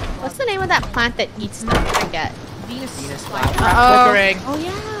 What's the name of that plant that eats stuff? I forget. Venus Venus flytrap. flytrap. Flickering. Oh Go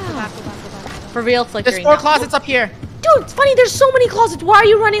yeah. back, go back, go back. For real There's flickering. 4 now. closets up here. Dude, it's funny. There's so many closets. Why are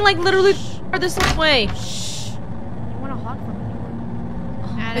you running like literally this way? Shh. I want to hog from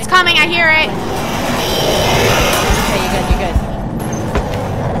anyone. It's coming, I hear it. Okay, you're good.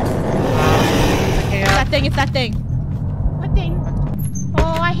 It's that thing. It's that thing. What thing?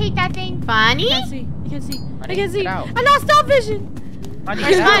 Oh, I hate that thing. Funny? You can't see. You can't see. I Funny, can't see. get out. I lost all vision. Funny,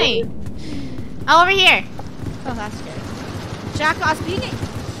 Where's get out. Funny? Oh, over here. Oh, that's scary. Jack, I was being a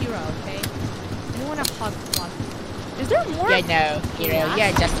hero, okay? I don't want to hug one. Is there more? Yeah, no, hero.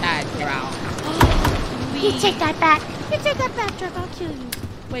 Yeah, just not hero. You take that back. You take that back, Jack. I'll kill you.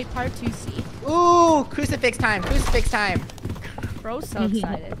 Wait, part 2C. Ooh, crucifix time, crucifix time. Bro's so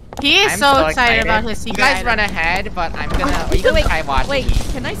excited. He is I'm so excited about his You secret guys item. run ahead, but I'm gonna. Or you can Wait, try watching. Wait, me.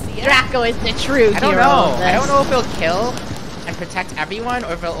 can I see it? Draco is the true I don't hero know. of I don't this. know if it'll kill and protect everyone,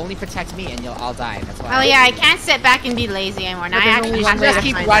 or if it'll only protect me and you'll all die. That's why. Oh yeah, I can't sit back and be lazy anymore. Now I there's actually only have one to way Just to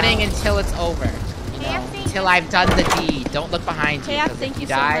keep find running until it's over. You know, KFC. until I've done the deed. Don't look behind you. KF, 'cause thank if you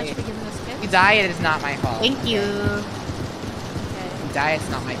so die, much for giving us If gifts. you die, it is not my fault. Thank you. Okay. If you die, it's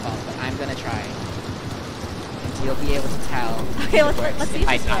not my fault, but I'm gonna try. And you'll be able to tell Okay, if let's- it works, let's see if if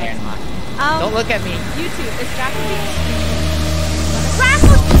I this die or works. not. Um, Don't look at me. YouTube, is Draco being Draco,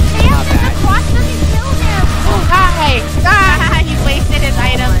 Not KF bad. the cross doesn't kill him. Oh, hi! Ah, he wasted his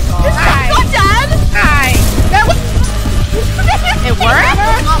item. Hi. dead? Hi. That was It worked?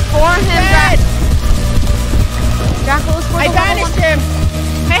 Not for him. dead. Draco is for I the level banished one. him.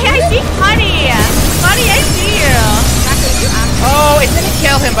 Hey, I see Funny. Funny, I see you. Oh, it didn't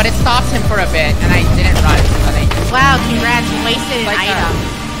kill him, but it stopped him for a bit, and I didn't run. But Wow, congrats. You wasted an Like item.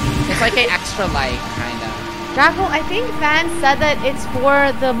 it's like an extra life, kind of. Draco, I think Van said that it's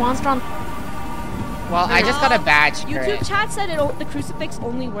for the monster on. Well, I just got a badge for YouTube it. chat said the crucifix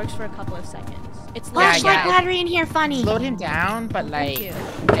only works for a couple of seconds. It's Yeah, like Flashlight yeah. battery in here, Funny. Slowed him down, but Thank like, you.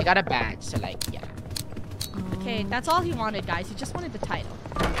 I got a badge, so like, yeah. Okay, that's all he wanted, guys. He just wanted the title.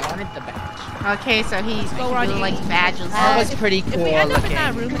 I wanted the badge. Okay, so he go run really in. likes badges. That was pretty cool If we end up looking. in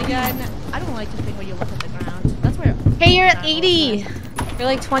that room again, I don't like the thing where you look at the ground. That's where. Hey, you're at 80. You're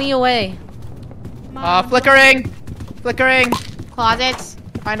like 20 away. Mom, Flickering! Flickering! Closets.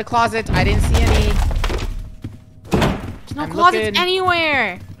 Find a closet. I didn't see any. There's No I'm closets looking.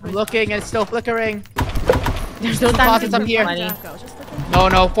 anywhere. I'm looking and it's still flickering. There's no closets up here. Draco, just look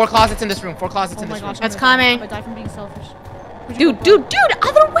at- No, 4 closets in this room. 4 closets Oh in my this room. gosh, It's I'm gonna die. coming. I'm gonna die from being selfish. Where'd you Dude, go,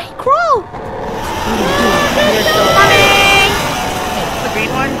 other way, crawl. Coming! The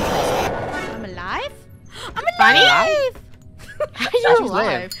green one? bro? I'm alive? I'm Funny? alive! How are She's you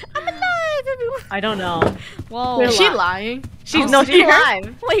alive? I'm alive, everyone! I don't know. Whoa. Is she lying? She's no, she's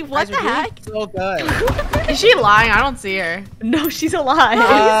alive. Wait, what Guys, the we're doing heck? So good. Is she lying? I don't see her. No, she's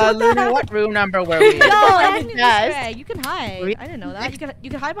alive. Lunar, what room number were we? No, I'm in this Yes. way. You can hide. I didn't know that. You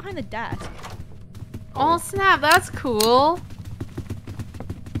can hide behind the desk. Oh snap, that's cool.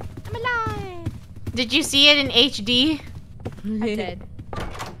 I'm alive. Did you see it in HD? I did.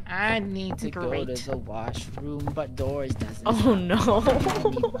 I need to go to Great. the washroom, but Doors doesn't. Oh no.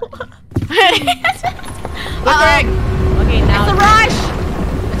 Flickering! Okay, now It's a rush!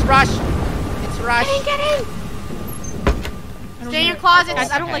 It's rush! It's rush! Get in! I don't Stay in your hear- closet. Guys,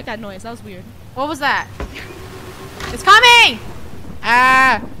 I don't Okay. like that noise. That was weird. What was that? It's coming!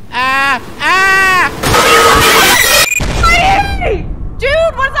 Ah! Ah! Ah! Dude,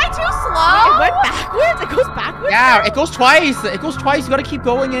 was I too It slow? went backwards? It goes backwards? Yeah, it goes twice! It goes twice, you gotta keep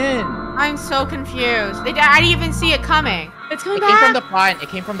going in! I'm so confused. I didn't even see it coming. it's It coming came from back. the front, it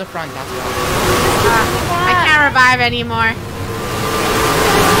came from the front, that's why. I can't revive anymore.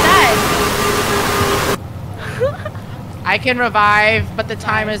 I can revive, but the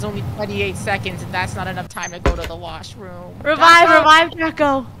timer is only 28 seconds, and that's not enough time to go to the washroom. Revive,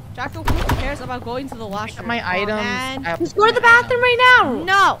 Draco. Draco, who cares about going to the washroom? My Come on, items. man. I- Just go to the bathroom right now.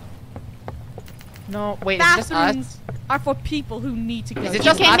 No! No, wait, is it just us? Bathrooms are for people who need to go. Is it You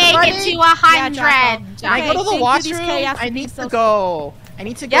just can us, make buddy? it to 100. Draco. Can I go Okay, to the thank you, washroom? these chaos I need people to so- go. I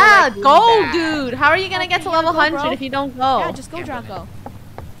need to go. Yeah, like, really go, bad. dude. How are you gonna get to Okay, level go, 100 bro. if you don't go? Yeah, just go, Draco.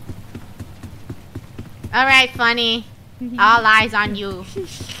 All right, funny. All eyes on you.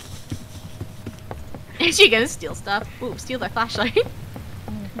 Is she gonna steal stuff? Ooh, steal that flashlight.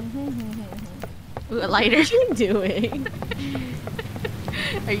 Ooh, a lighter. What are you doing?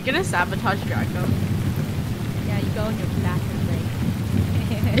 Are you gonna sabotage Draco? Yeah, you go in your bathroom break.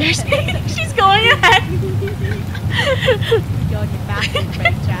 She's going ahead. You go in your bathroom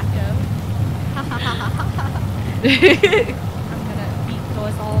break, Draco. I'm gonna beat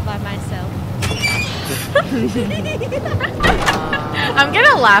Doors all by myself. I'm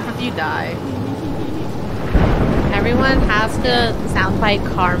gonna laugh if you die. Everyone has to soundbite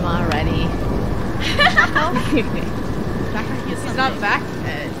karma ready. Draco, here's She's not something. back.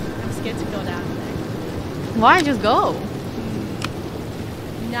 I'm scared to go down there. Why? Just go.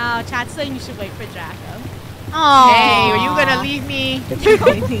 No, chat's saying you should wait for Draco. Oh. Hey, are you gonna leave me?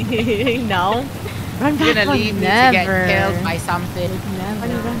 No. Run You're back. gonna leave me to get killed by something? Never.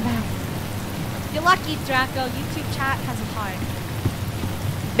 Run back. You're lucky, Draco. YouTube chat has a heart.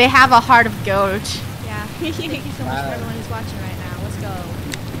 They have a heart of gold. Yeah. Thank you so much for everyone who's watching right now. Let's go.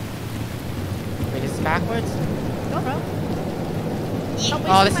 Wait, is this backwards? Go, bro.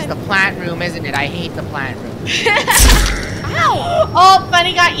 Oh, this is the plant room, isn't it? I hate the plant room. Ow! Oh,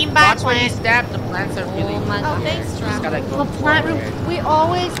 Funny got eaten by a Watch where you plant. step. The plants are really. Oh my Oh, god. thanks, Just Draco. gotta go The plant room. forward. We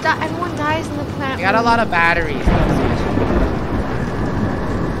always die. Everyone dies in the plant We got a room. lot of batteries.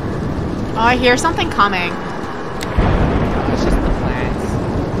 Oh, I hear something coming. Oh, it's just the plants.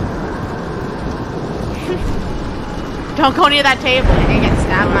 Don't go near that table. You're gonna get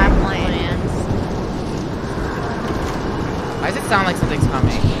stabbed by plants. Why does it sound like something's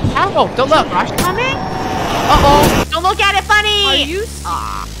coming? Oh, don't look. Rush coming? Uh-oh. Don't look at it, Funny! Are you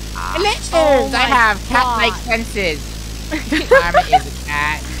Lizards! I have cat-like senses. Karma is a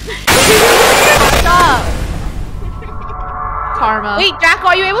cat. Stop! Karma. Wait, Draco,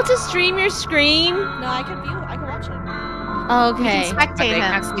 are you able to stream your screen? No, I can view. I can watch it. Okay. You can But spectate they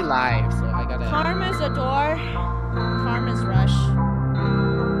can't him. see live, so I gotta. Karma's a door. Karma's rush.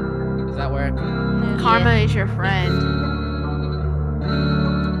 Does that work? Karma is your friend.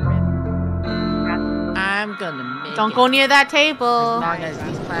 I'm gonna make Don't it. go near that As table. long as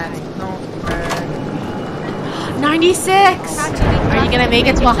these plants don't burn. 96! Are you gonna make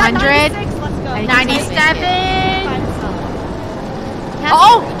it to 100? 97?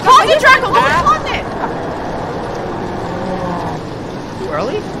 Oh! Close it, Draco! Go close it! Too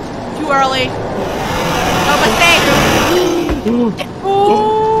early? Too early. No mistake.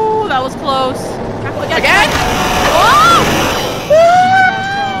 Ooh, that was close. Again?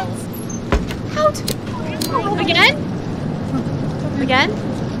 Again? Again?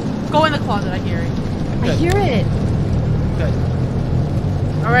 Go in the closet, I hear it. I hear it. Good.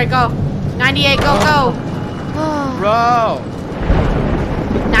 Alright, go. 98, go, go. Bro!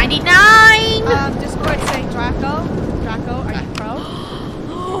 99! Discord saying Draco. Draco, Draco, are you pro?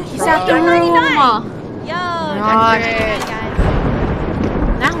 He's at the room. Yo, Roger. Draco's guys.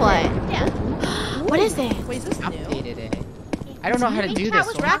 Now what? Yeah. What is it? Wait, is this new? Updated it. I don't know how to do That this,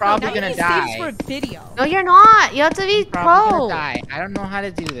 was so I'm Draco. probably Now you gonna need die. saves for a video. No, you're not. You have to be Probably pro. gonna die. I don't know how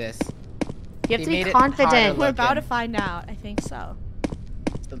to do this. You have to They be made it harder confident. We're looking. about to find out. I think so.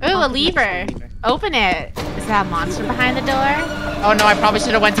 The Ooh, a lever. lever. Open it. Is that a monster behind the door? Oh no, I probably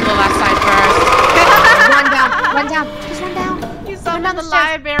should have went to the left side first. Run down. Run down. Just run down. You summoned the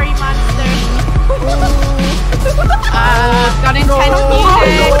library monster. Got intense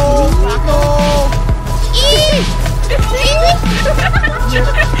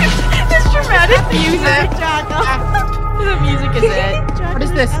This dramatic music. The music is it. What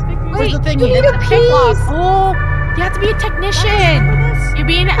is this? Where's the You thingy? need a piece. Oh, you have to be a technician. You're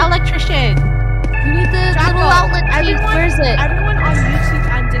being an electrician. You need the little outlet piece. Where is it? Everyone on YouTube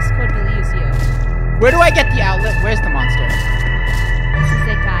and Discord believes you. Where do I get the outlet? Where's the monster? This is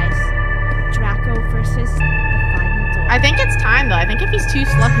it, guys. Draco versus the final door. I think it's time though. I think if he's too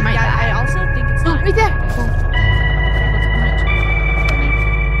slow, he might yeah, I die. also think it's Oh, time. right there. Draco, look for it.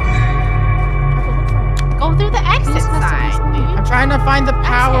 Go through the exit sign, dude. I'm trying to find the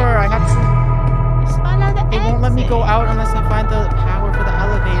power. I have to. Just follow the They won't let me go exit. out unless I find the power for the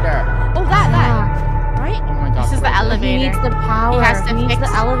elevator. Oh, that. Right? Oh my god. This is the He elevator. needs the power. He has to needs fix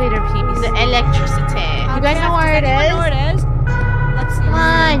the elevator piece. The electricity. You guys know where it Does anyone know is? where it is? Let's see. Come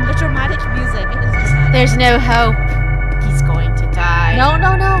on. The dramatic music. It is dramatic. There's no hope. He's going to die. No.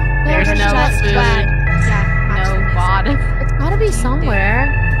 There's no just food. when- Yeah, No actually, bottom. It's gotta be somewhere.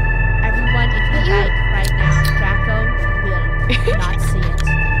 Everyone, if you like right now, Draco will not see it.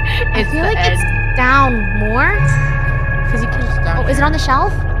 I It's feel the like end. it's down more. Cause you can. down Oh, is it on the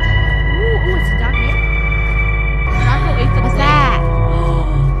shelf? Ooh, it's down here. Draco ate the What's blade. that?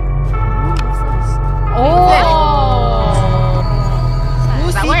 What's this? Oh. New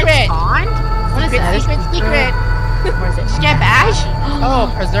Is that where it's secret. gone? What is that? Secret. Where is it? Did you get a badge? Oh,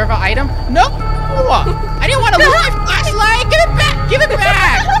 preserve an item? No! I didn't want to lose my flashlight! Give it back! Give it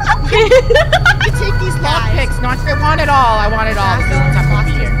back! You take these lockpicks. Not I want it all. I want it all. This doesn't have to Lost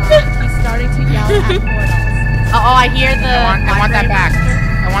be his here. mind. He's starting to yell at mortals. Oh, I hear the. I want that back.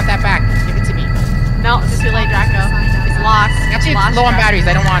 I want that back. Give it to me. No, it's too late, Draco. It's lost. Actually, Lost, it's low on Draco. batteries.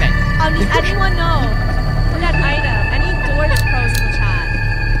 I don't want it. Does anyone know that item? Any Doors pros in the chat?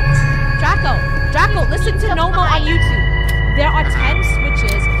 Draco, listen to Nomo on YouTube. There are 10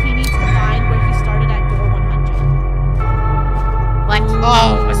 switches he needs to find where he started at door 100. What?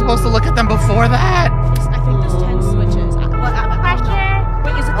 Oh, I'm supposed to look at them before that? I think there's 10 switches. I don't know.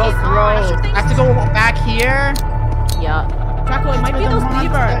 Wait, is it Oh, these? gross. I have to go back here? Yeah. Draco, it might be where the those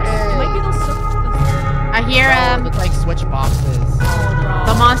monster levers. It is. might be those. I hear Oh, it's like switch boxes.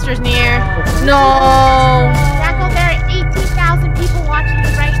 the monster's near. No. Draco, there are 18,000 people watching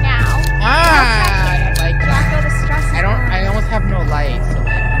you right now. Ah, I don't like that. Draco, the stress is I almost have no light, so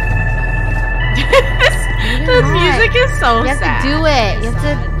like. The music is so You have sad. to do it. You have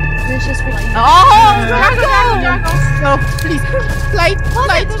to. It's just for. Oh, Draco! No, please. Light,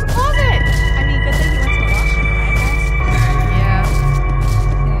 light. There's a closet. I mean, good thing you went to the washroom, right, guys? Yeah.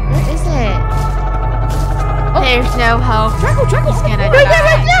 Where is it? There's no hope. Draco, He's gonna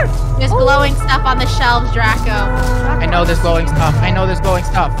die. There's glowing stuff on the shelves, Draco. I know there's glowing stuff. I know there's glowing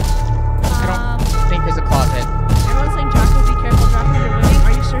stuff. I think there's a closet. Everyone's saying Draco, be careful. Draco, you're winning.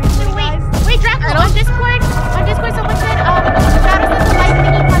 Are you sure you're winning, guys? Wait, Draco, on Discord, someone said, Shadow says the light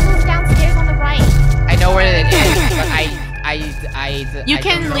thingy puzzle's downstairs on the right. I know where it is, but You I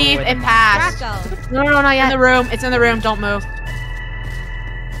can don't know leave where and the- pass. Draco. No, not In yet. the room. It's in the room. Don't move. I'm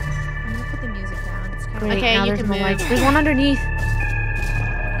gonna put the music down. It's kind of Wait, Okay, now you there's can no move. lights. There's one underneath.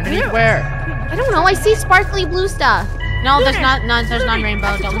 Underneath where? I don't know. I see sparkly blue stuff. No, there's not. None. There's none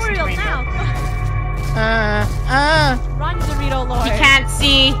rainbow. Don't listen to tutorial rainbow. now. Run, Dorito Lord. He can't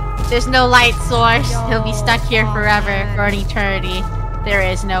see. There's no light source. He'll be stuck here forever, for an eternity. There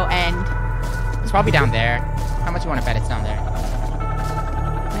is no end. It's probably down there. How much you want to bet it's down there?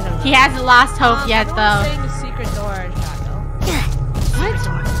 He hasn't lost hope yet, Everyone's though. saying the secret door, Draco. Oh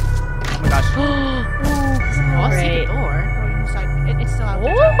my gosh. Oh, see the Great. door. Go inside. It's still out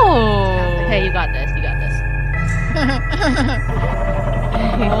there. Oh. Okay, you got this. You got this.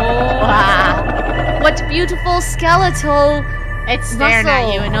 Wow. What beautiful skeletal. It's staring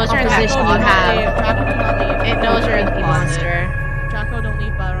at you. It knows you're in that Opposition you closet. have. Draco, do not leave. It knows you're in the Creepy closet. monster. Draco, don't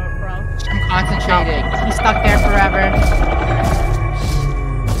leave, bro. I'm concentrating. He's stuck there forever.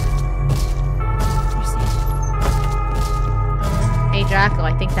 You see it. Hey Draco,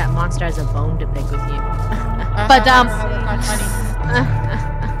 I think that monster has a bone to pick with you. But, That's not funny. What's that?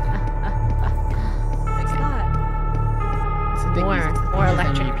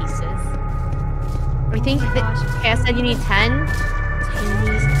 electric pieces. I think that I said you need 10.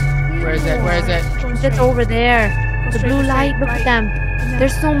 Where is it? Where is it? It's over there. The blue light. Look at them.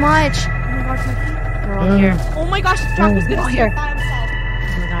 There's so much. Oh my gosh, my feet. They're all here. Oh my gosh, Draco's gonna here. sit by himself.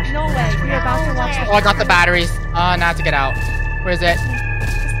 Oh my gosh. No way. We're about to watch Oh, I got the batteries. Now to get out. Where is it?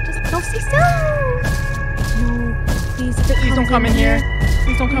 Just don't stay still. No, please. If it Please don't come in here.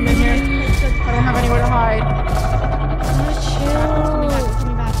 Please don't come in here. I don't have anywhere to hide. Just chill. It's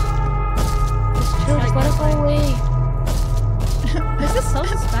coming back. Just chill. Just let it go away. This is so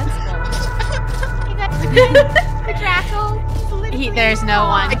suspenseful. You got the Draco. There's no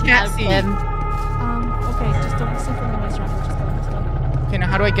one. I can't see. Okay, just don't listen for the noise, Draco. Just go this way. Okay, now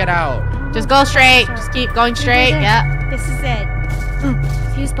how do I get out? Just go straight. Just keep going straight. Yep. This is it.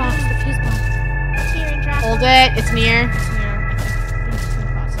 Fuse box. The fuse box. Here in Draco. Hold it. It's near. It's near. I think it's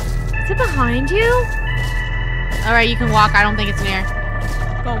gonna cross it. Is it behind you? All right, you can walk. I don't think it's near.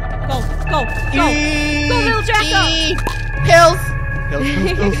 Go, go, go, go. Go, little Draco. Pills.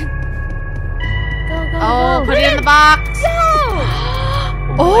 Pills. Go, go, Oh, go. put it in the box.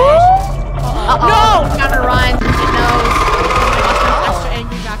 Oh! No! Gotta run. It knows. Extra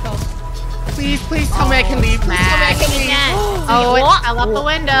angry Draco. Please tell me I can leave. Please tell me I can leave. Oh, it fell out the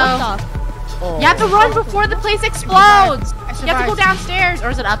window. What You have to run before the place explodes. You have to go downstairs, or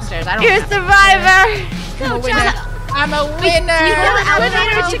is it upstairs? I don't know. You're a survivor. I'm a winner. I'm a winner. You go to the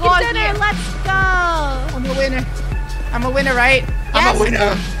elevator, the you chicken go dinner. here. Let's go. I'm a winner. I'm a winner, right? I'm a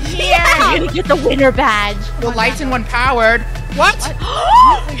winner. You're gonna get the winner badge. The lights in one powered. What?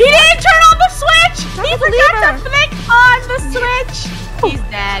 He didn't turn on the switch! He forgot to flick on the switch! He's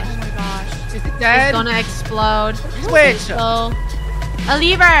dead. Oh my gosh. Is it It's dead? gonna explode. Switch. So, a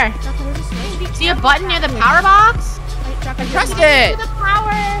lever. Draco, where's the switch? See a button near the power box? Wait, Draco, Pressed where's it. To the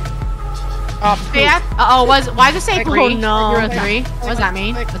power. Oh, Okay, why does it say Click. 3? no. You're a 3. What does that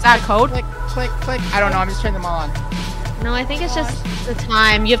mean? Click, Is that a code? Click, click, click. I don't know. I'm just turning them all on. No, I think it's just the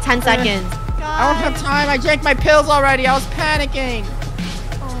time. You have 10 seconds. I don't have time. I drank my pills already. I was panicking.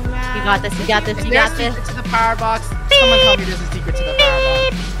 Oh man. You got this. You got this. Is You there a got this. secret to the power box? Someone tell me there's a secret to the power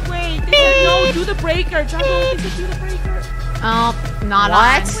box. Wait, they said no, do the breaker. Draco, they said do the breaker. Oh, not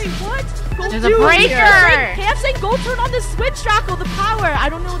What? on. Wait, what? Go There's do a breaker! KF saying go turn on the switch, Draco, the power. I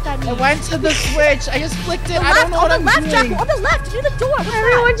don't know what that I means. went to the switch. I just flicked it. The I don't know on what the I'm left, doing. Draco, on the left, near the door. What's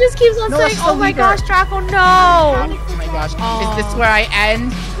Everyone just keeps on No, saying, it's "Oh the my lever. gosh, Draco, no!" Oh my gosh. Is this where I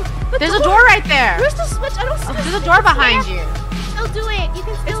end? that? There's a door right there. Where's the switch? I don't see There's a door behind you. Still do it. You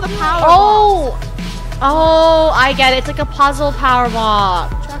can still the do power. it. Oh, oh, I get it. It's like a puzzle power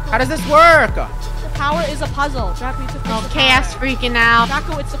box. How does this work? The power is a puzzle. Draco, you took Oh, KF's freaking out.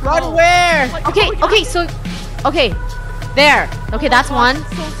 Draco, it's the Run code. where? Like, Okay, oh, okay, so, okay, there. Okay, that's oh, one.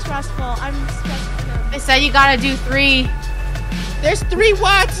 it's so stressful. I'm stressed for them. They said you gotta do 3. There's 3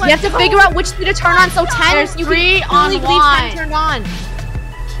 what? You have to figure out which two to turn on. So 10. There's you 3 can on only leave 1. 10 turned on.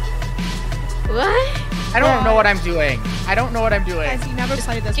 What? I don't know what I'm doing. I don't know what I'm doing. Guys, you never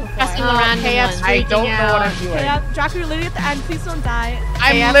played this keep before. pressing the random KF's one. I don't freaking know what out. I'm doing. KF, Draco, you're literally at the end. Please don't die.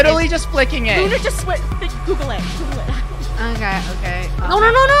 I'm KF literally just flicking Lunar, it. just Google it. Google it. Okay. No,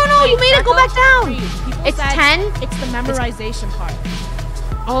 no, no, no, no. You made it go back down. People It's said 10. It's the memorization part.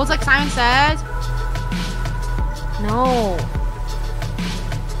 Oh, it's like Simon says. No.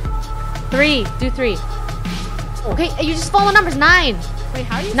 3. Do 3. Okay, you just follow numbers. 9. Wait,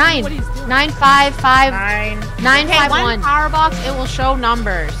 how are you 9. seeing what he's doing? 9, 5, 5, 9. 9, Okay, 5, one 1. power box, it will show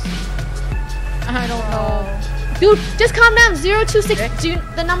numbers. I don't know. Dude, just calm down. 0, 2, 6. Do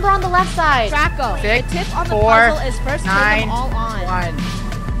the number on the left side. Draco, 6, the tip on the 4, puzzle is first turn 9, them all on.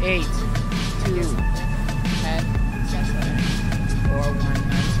 1, 8, 2, 10, 4, 1,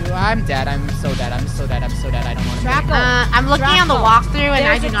 9, 2. I'm dead. I'm so dead. I'm so dead. I'm so dead. I don't want to Draco, I'm looking on the Draco, walkthrough and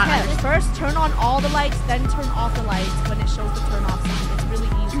I there's do a not tip. understand. First turn on all the lights, then turn off the lights when it shows the turn off sign. It's really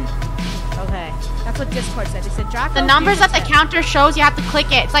easy. Okay. That's what Discord said. They said Draco. The numbers here's that a the tip. counter shows, you have to click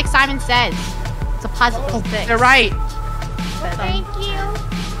it. It's like Simon says. It's a puzzle. Oh, It's fixed. they're right. Thank you.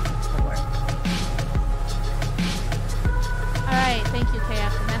 Alright, thank you,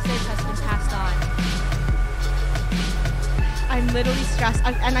 KF. The message has been passed on. I'm literally stressed.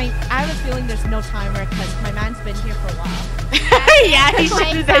 I have a feeling there's no timer because my man's been here for a while. Yeah, he My should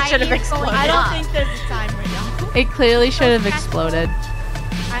anxiety have is going exploded. I don't up. think there's a timer, y'all. It clearly should have exploded.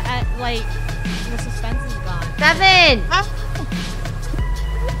 Like, the suspense is gone. 7.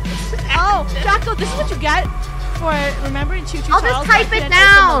 Oh, Draco, this is what you get for remembering Choo Choo I'll just Charles type that it couldn't open the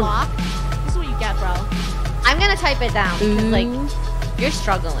down. lock? This is what you get, bro. I'm gonna type it down because, like, you're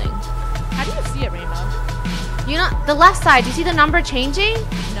struggling. How do you see it, Rainbow? You know, the left side. You see the number changing?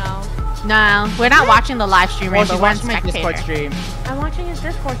 No. No, we're not watching the live stream, Well, Rainbow. she's We're on watching my spectator. Discord stream. I'm watching his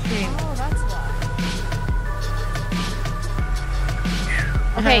Discord stream. Oh, that's why.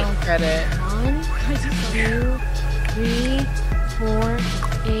 Okay. I don't get it. 1, 2, 3, 4,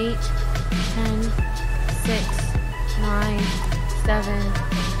 8, 10, 6, 9, 7,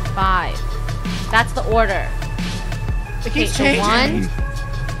 5. That's the order. It Okay, keeps so changing.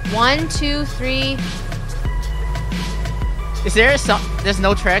 1, 2, 3. Is there some? There's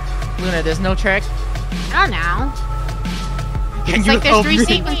no trick, Luna. There's no trick. I don't know. Can It's you like there's help 3 me?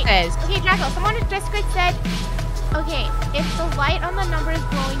 sequences. Okay, Draco, someone in Discord said, okay, if the light on the number is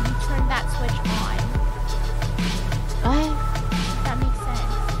glowing, you turn that switch on. What? If that makes sense.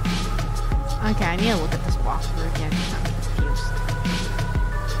 Okay, I need to look at this walkthrough again. I'm confused.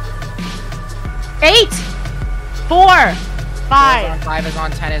 8, 4, 5, 5 is on,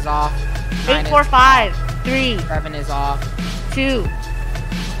 10 is off. 9 8, 4, 5, 3, 7 is off. 2.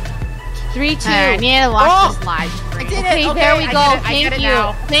 3, 2. I need to watch Oh! this live stream. did it. Okay, Okay, there we I go. get it, I Thank get it you.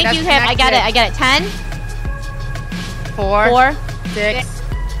 now. Thank That's you, Hip. I got it. 10, 4, 4, 6,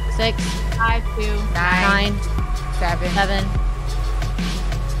 6, 5, 2. 9, 9, 7. 7.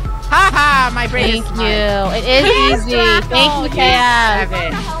 Haha, my brain Thank is you. smart. It is easy. Draco. Thank you, KF.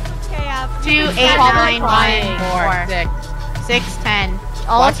 7, Help with KF. 2, 8, Stop 9, 1, crying. 4, 6. 6, 10.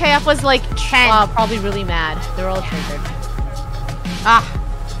 All What? KF was like 10. probably really mad. They're all triggered. Ah.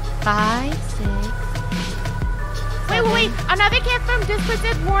 5, 6. Wait. Another kid from Discord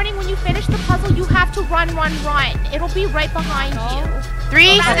said, warning, when you finish the puzzle, you have to run. It'll be right behind you.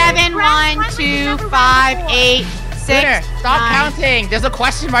 3, Okay. 7, 1, 2, 5, 8, 6. Lunar, stop 9. counting. There's a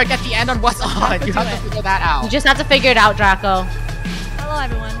question mark at the end on what's on. You have to figure that out. You just have to figure it out, Draco. Hello,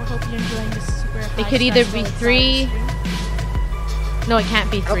 everyone. We hope you're enjoying this super It high could either be stressful 3. stream. No, it can't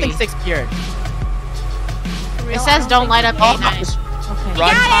be I don't 3. think 6 appeared. For real, It I says don't light up 8, 9. Okay.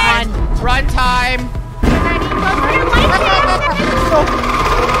 Run time. Run time.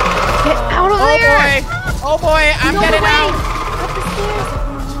 Get out of Oh there! boy. Oh boy. I'm getting out.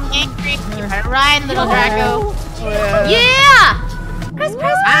 Angry. Run, little Draco. Yeah.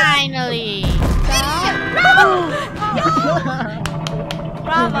 Finally.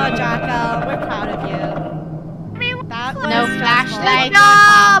 Bravo, Draco. We're proud of you. That was No stressful. flashlight.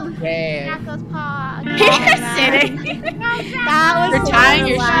 Yeah. Draco's paw. You're sitting. That was You're tying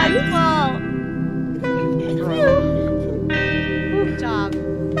your stressful. Good job.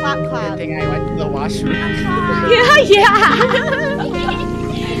 Clap, Good clap. thing I went to the washroom. Yeah.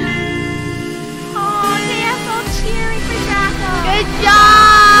 Oh, they are so cheering for Draco. Good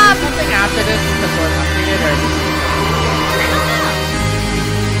job. Something after this is the source updated or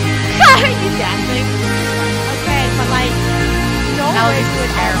You dancing? Okay, but like, no That was worries to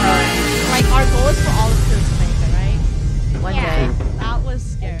it terrible. ever. Like, our goal is for all of kids to make it, right? One Yeah. day. That was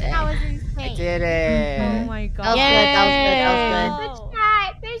scary. That was I insane. did it. Oh my god. That was good. That was good. That was good. The chat,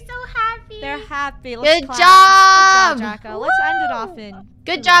 they're so happy. They're happy. Let's Good clap. job. Good job, Draco. Let's end it off in.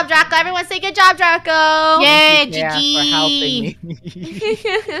 Good job, Draco. Everyone say good job, Draco. Yay, Yeah, GG. for helping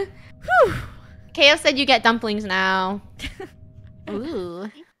me. KF said you get dumplings now. Ooh.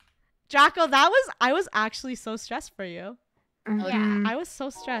 Draco, I was actually so stressed for you. Yeah. I was so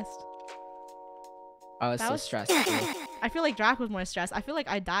stressed. I was That so was- stressed. I feel like Draco was more stressed. I feel like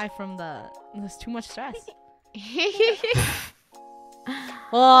I died from there's too much stress.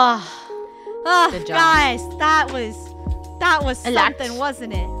 Oh, Ah, Good job. guys, that was A lot. something,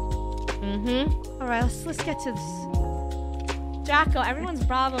 wasn't it? All right, let's get to this. Draco, everyone's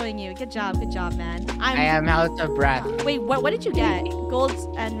bravoing you. Good job, man. I am out of breath. Wait, what did you get? Gold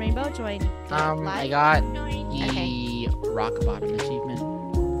and rainbow join. I live? got Okay. the rock bottom achievement.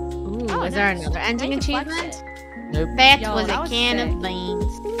 Ooh, Oh, is there nice. another ending Now you can flex achievement? it. Nope. That Yo, was that a was can sick. of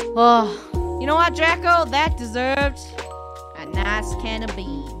beans. Oh, You know what, Draco? That deserved a nice can of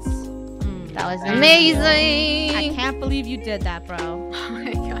beans. that was Thank you. I amazing. can't believe you did that, bro. Oh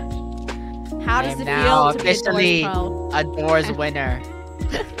my gosh. How I does am it now feel to be a officially Doors pro? a Doors winner.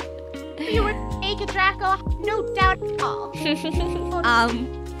 You were naked, Draco. No doubt at all.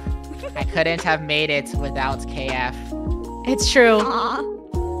 I couldn't have made it without KF. It's true. Aw.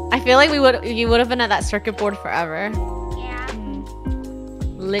 I feel like you would have been at that circuit board forever. Yeah.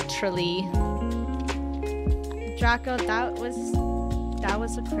 Literally. Draco, that was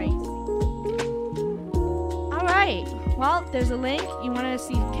a crazy. All right. Well, there's a link. You want to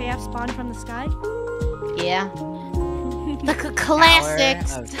see KF spawn from the sky? Yeah. The Power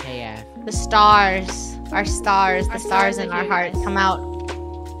classics. of KF. The stars. Our stars. The Our stars stars in are our here, hearts. guys. Come out.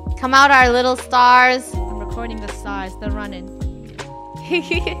 Come out, our little stars. I'm recording the stars. They're running.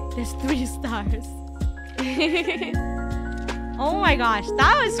 There's 3 stars. Oh my gosh,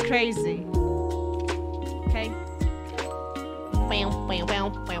 that was crazy. Okay.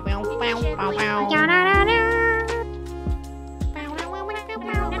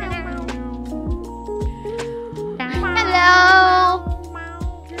 Hello.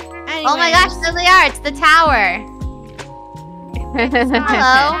 Oh my gosh, there they are. It's the tower.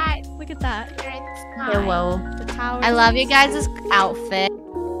 Hello. Look at that. Hello. The tower. I love you guys' outfit.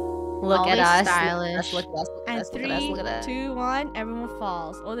 Look at us. Stylish. Look at us. Look at And us. Look at us. 3, Look at us. 2, 1, everyone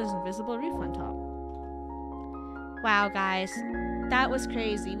falls. Oh, there's an invisible reef on top. Wow, guys. That was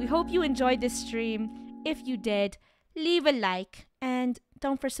crazy. We hope you enjoyed this stream. If you did, leave a like. And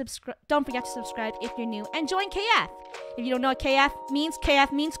don't forget to subscribe if you're new. And join KF. If you don't know what KF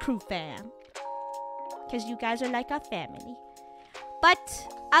means crew fam. Because you guys are like our family. But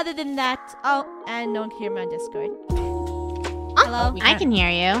other than that, oh, and no one can hear me on Discord. Hello? I can hear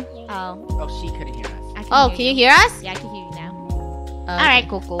you. Oh. Oh, she couldn't hear us. Can you hear us? Yeah, I can hear you now. Alright,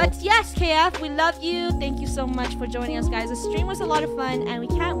 cool. But yes, KF, we love you. Thank you so much for joining us, guys. The stream was a lot of fun, and we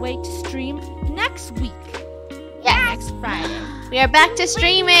can't wait to stream next week. Yes. Next Friday. We are back to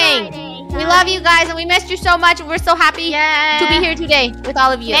streaming. We love you guys, and we missed you so much. We're so happy to be here today with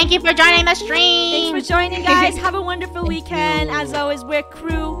all of you. Thank you for joining the stream. Thanks for joining, guys. Have a wonderful weekend. As always, we're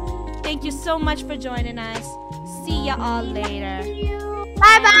KREW. Thank you so much for joining us. See ya all later.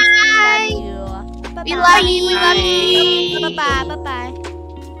 Bye-bye. We love you. We love you. Bye-bye. Bye-bye.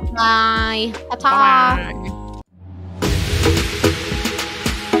 Bye. Ta-ta. Bye.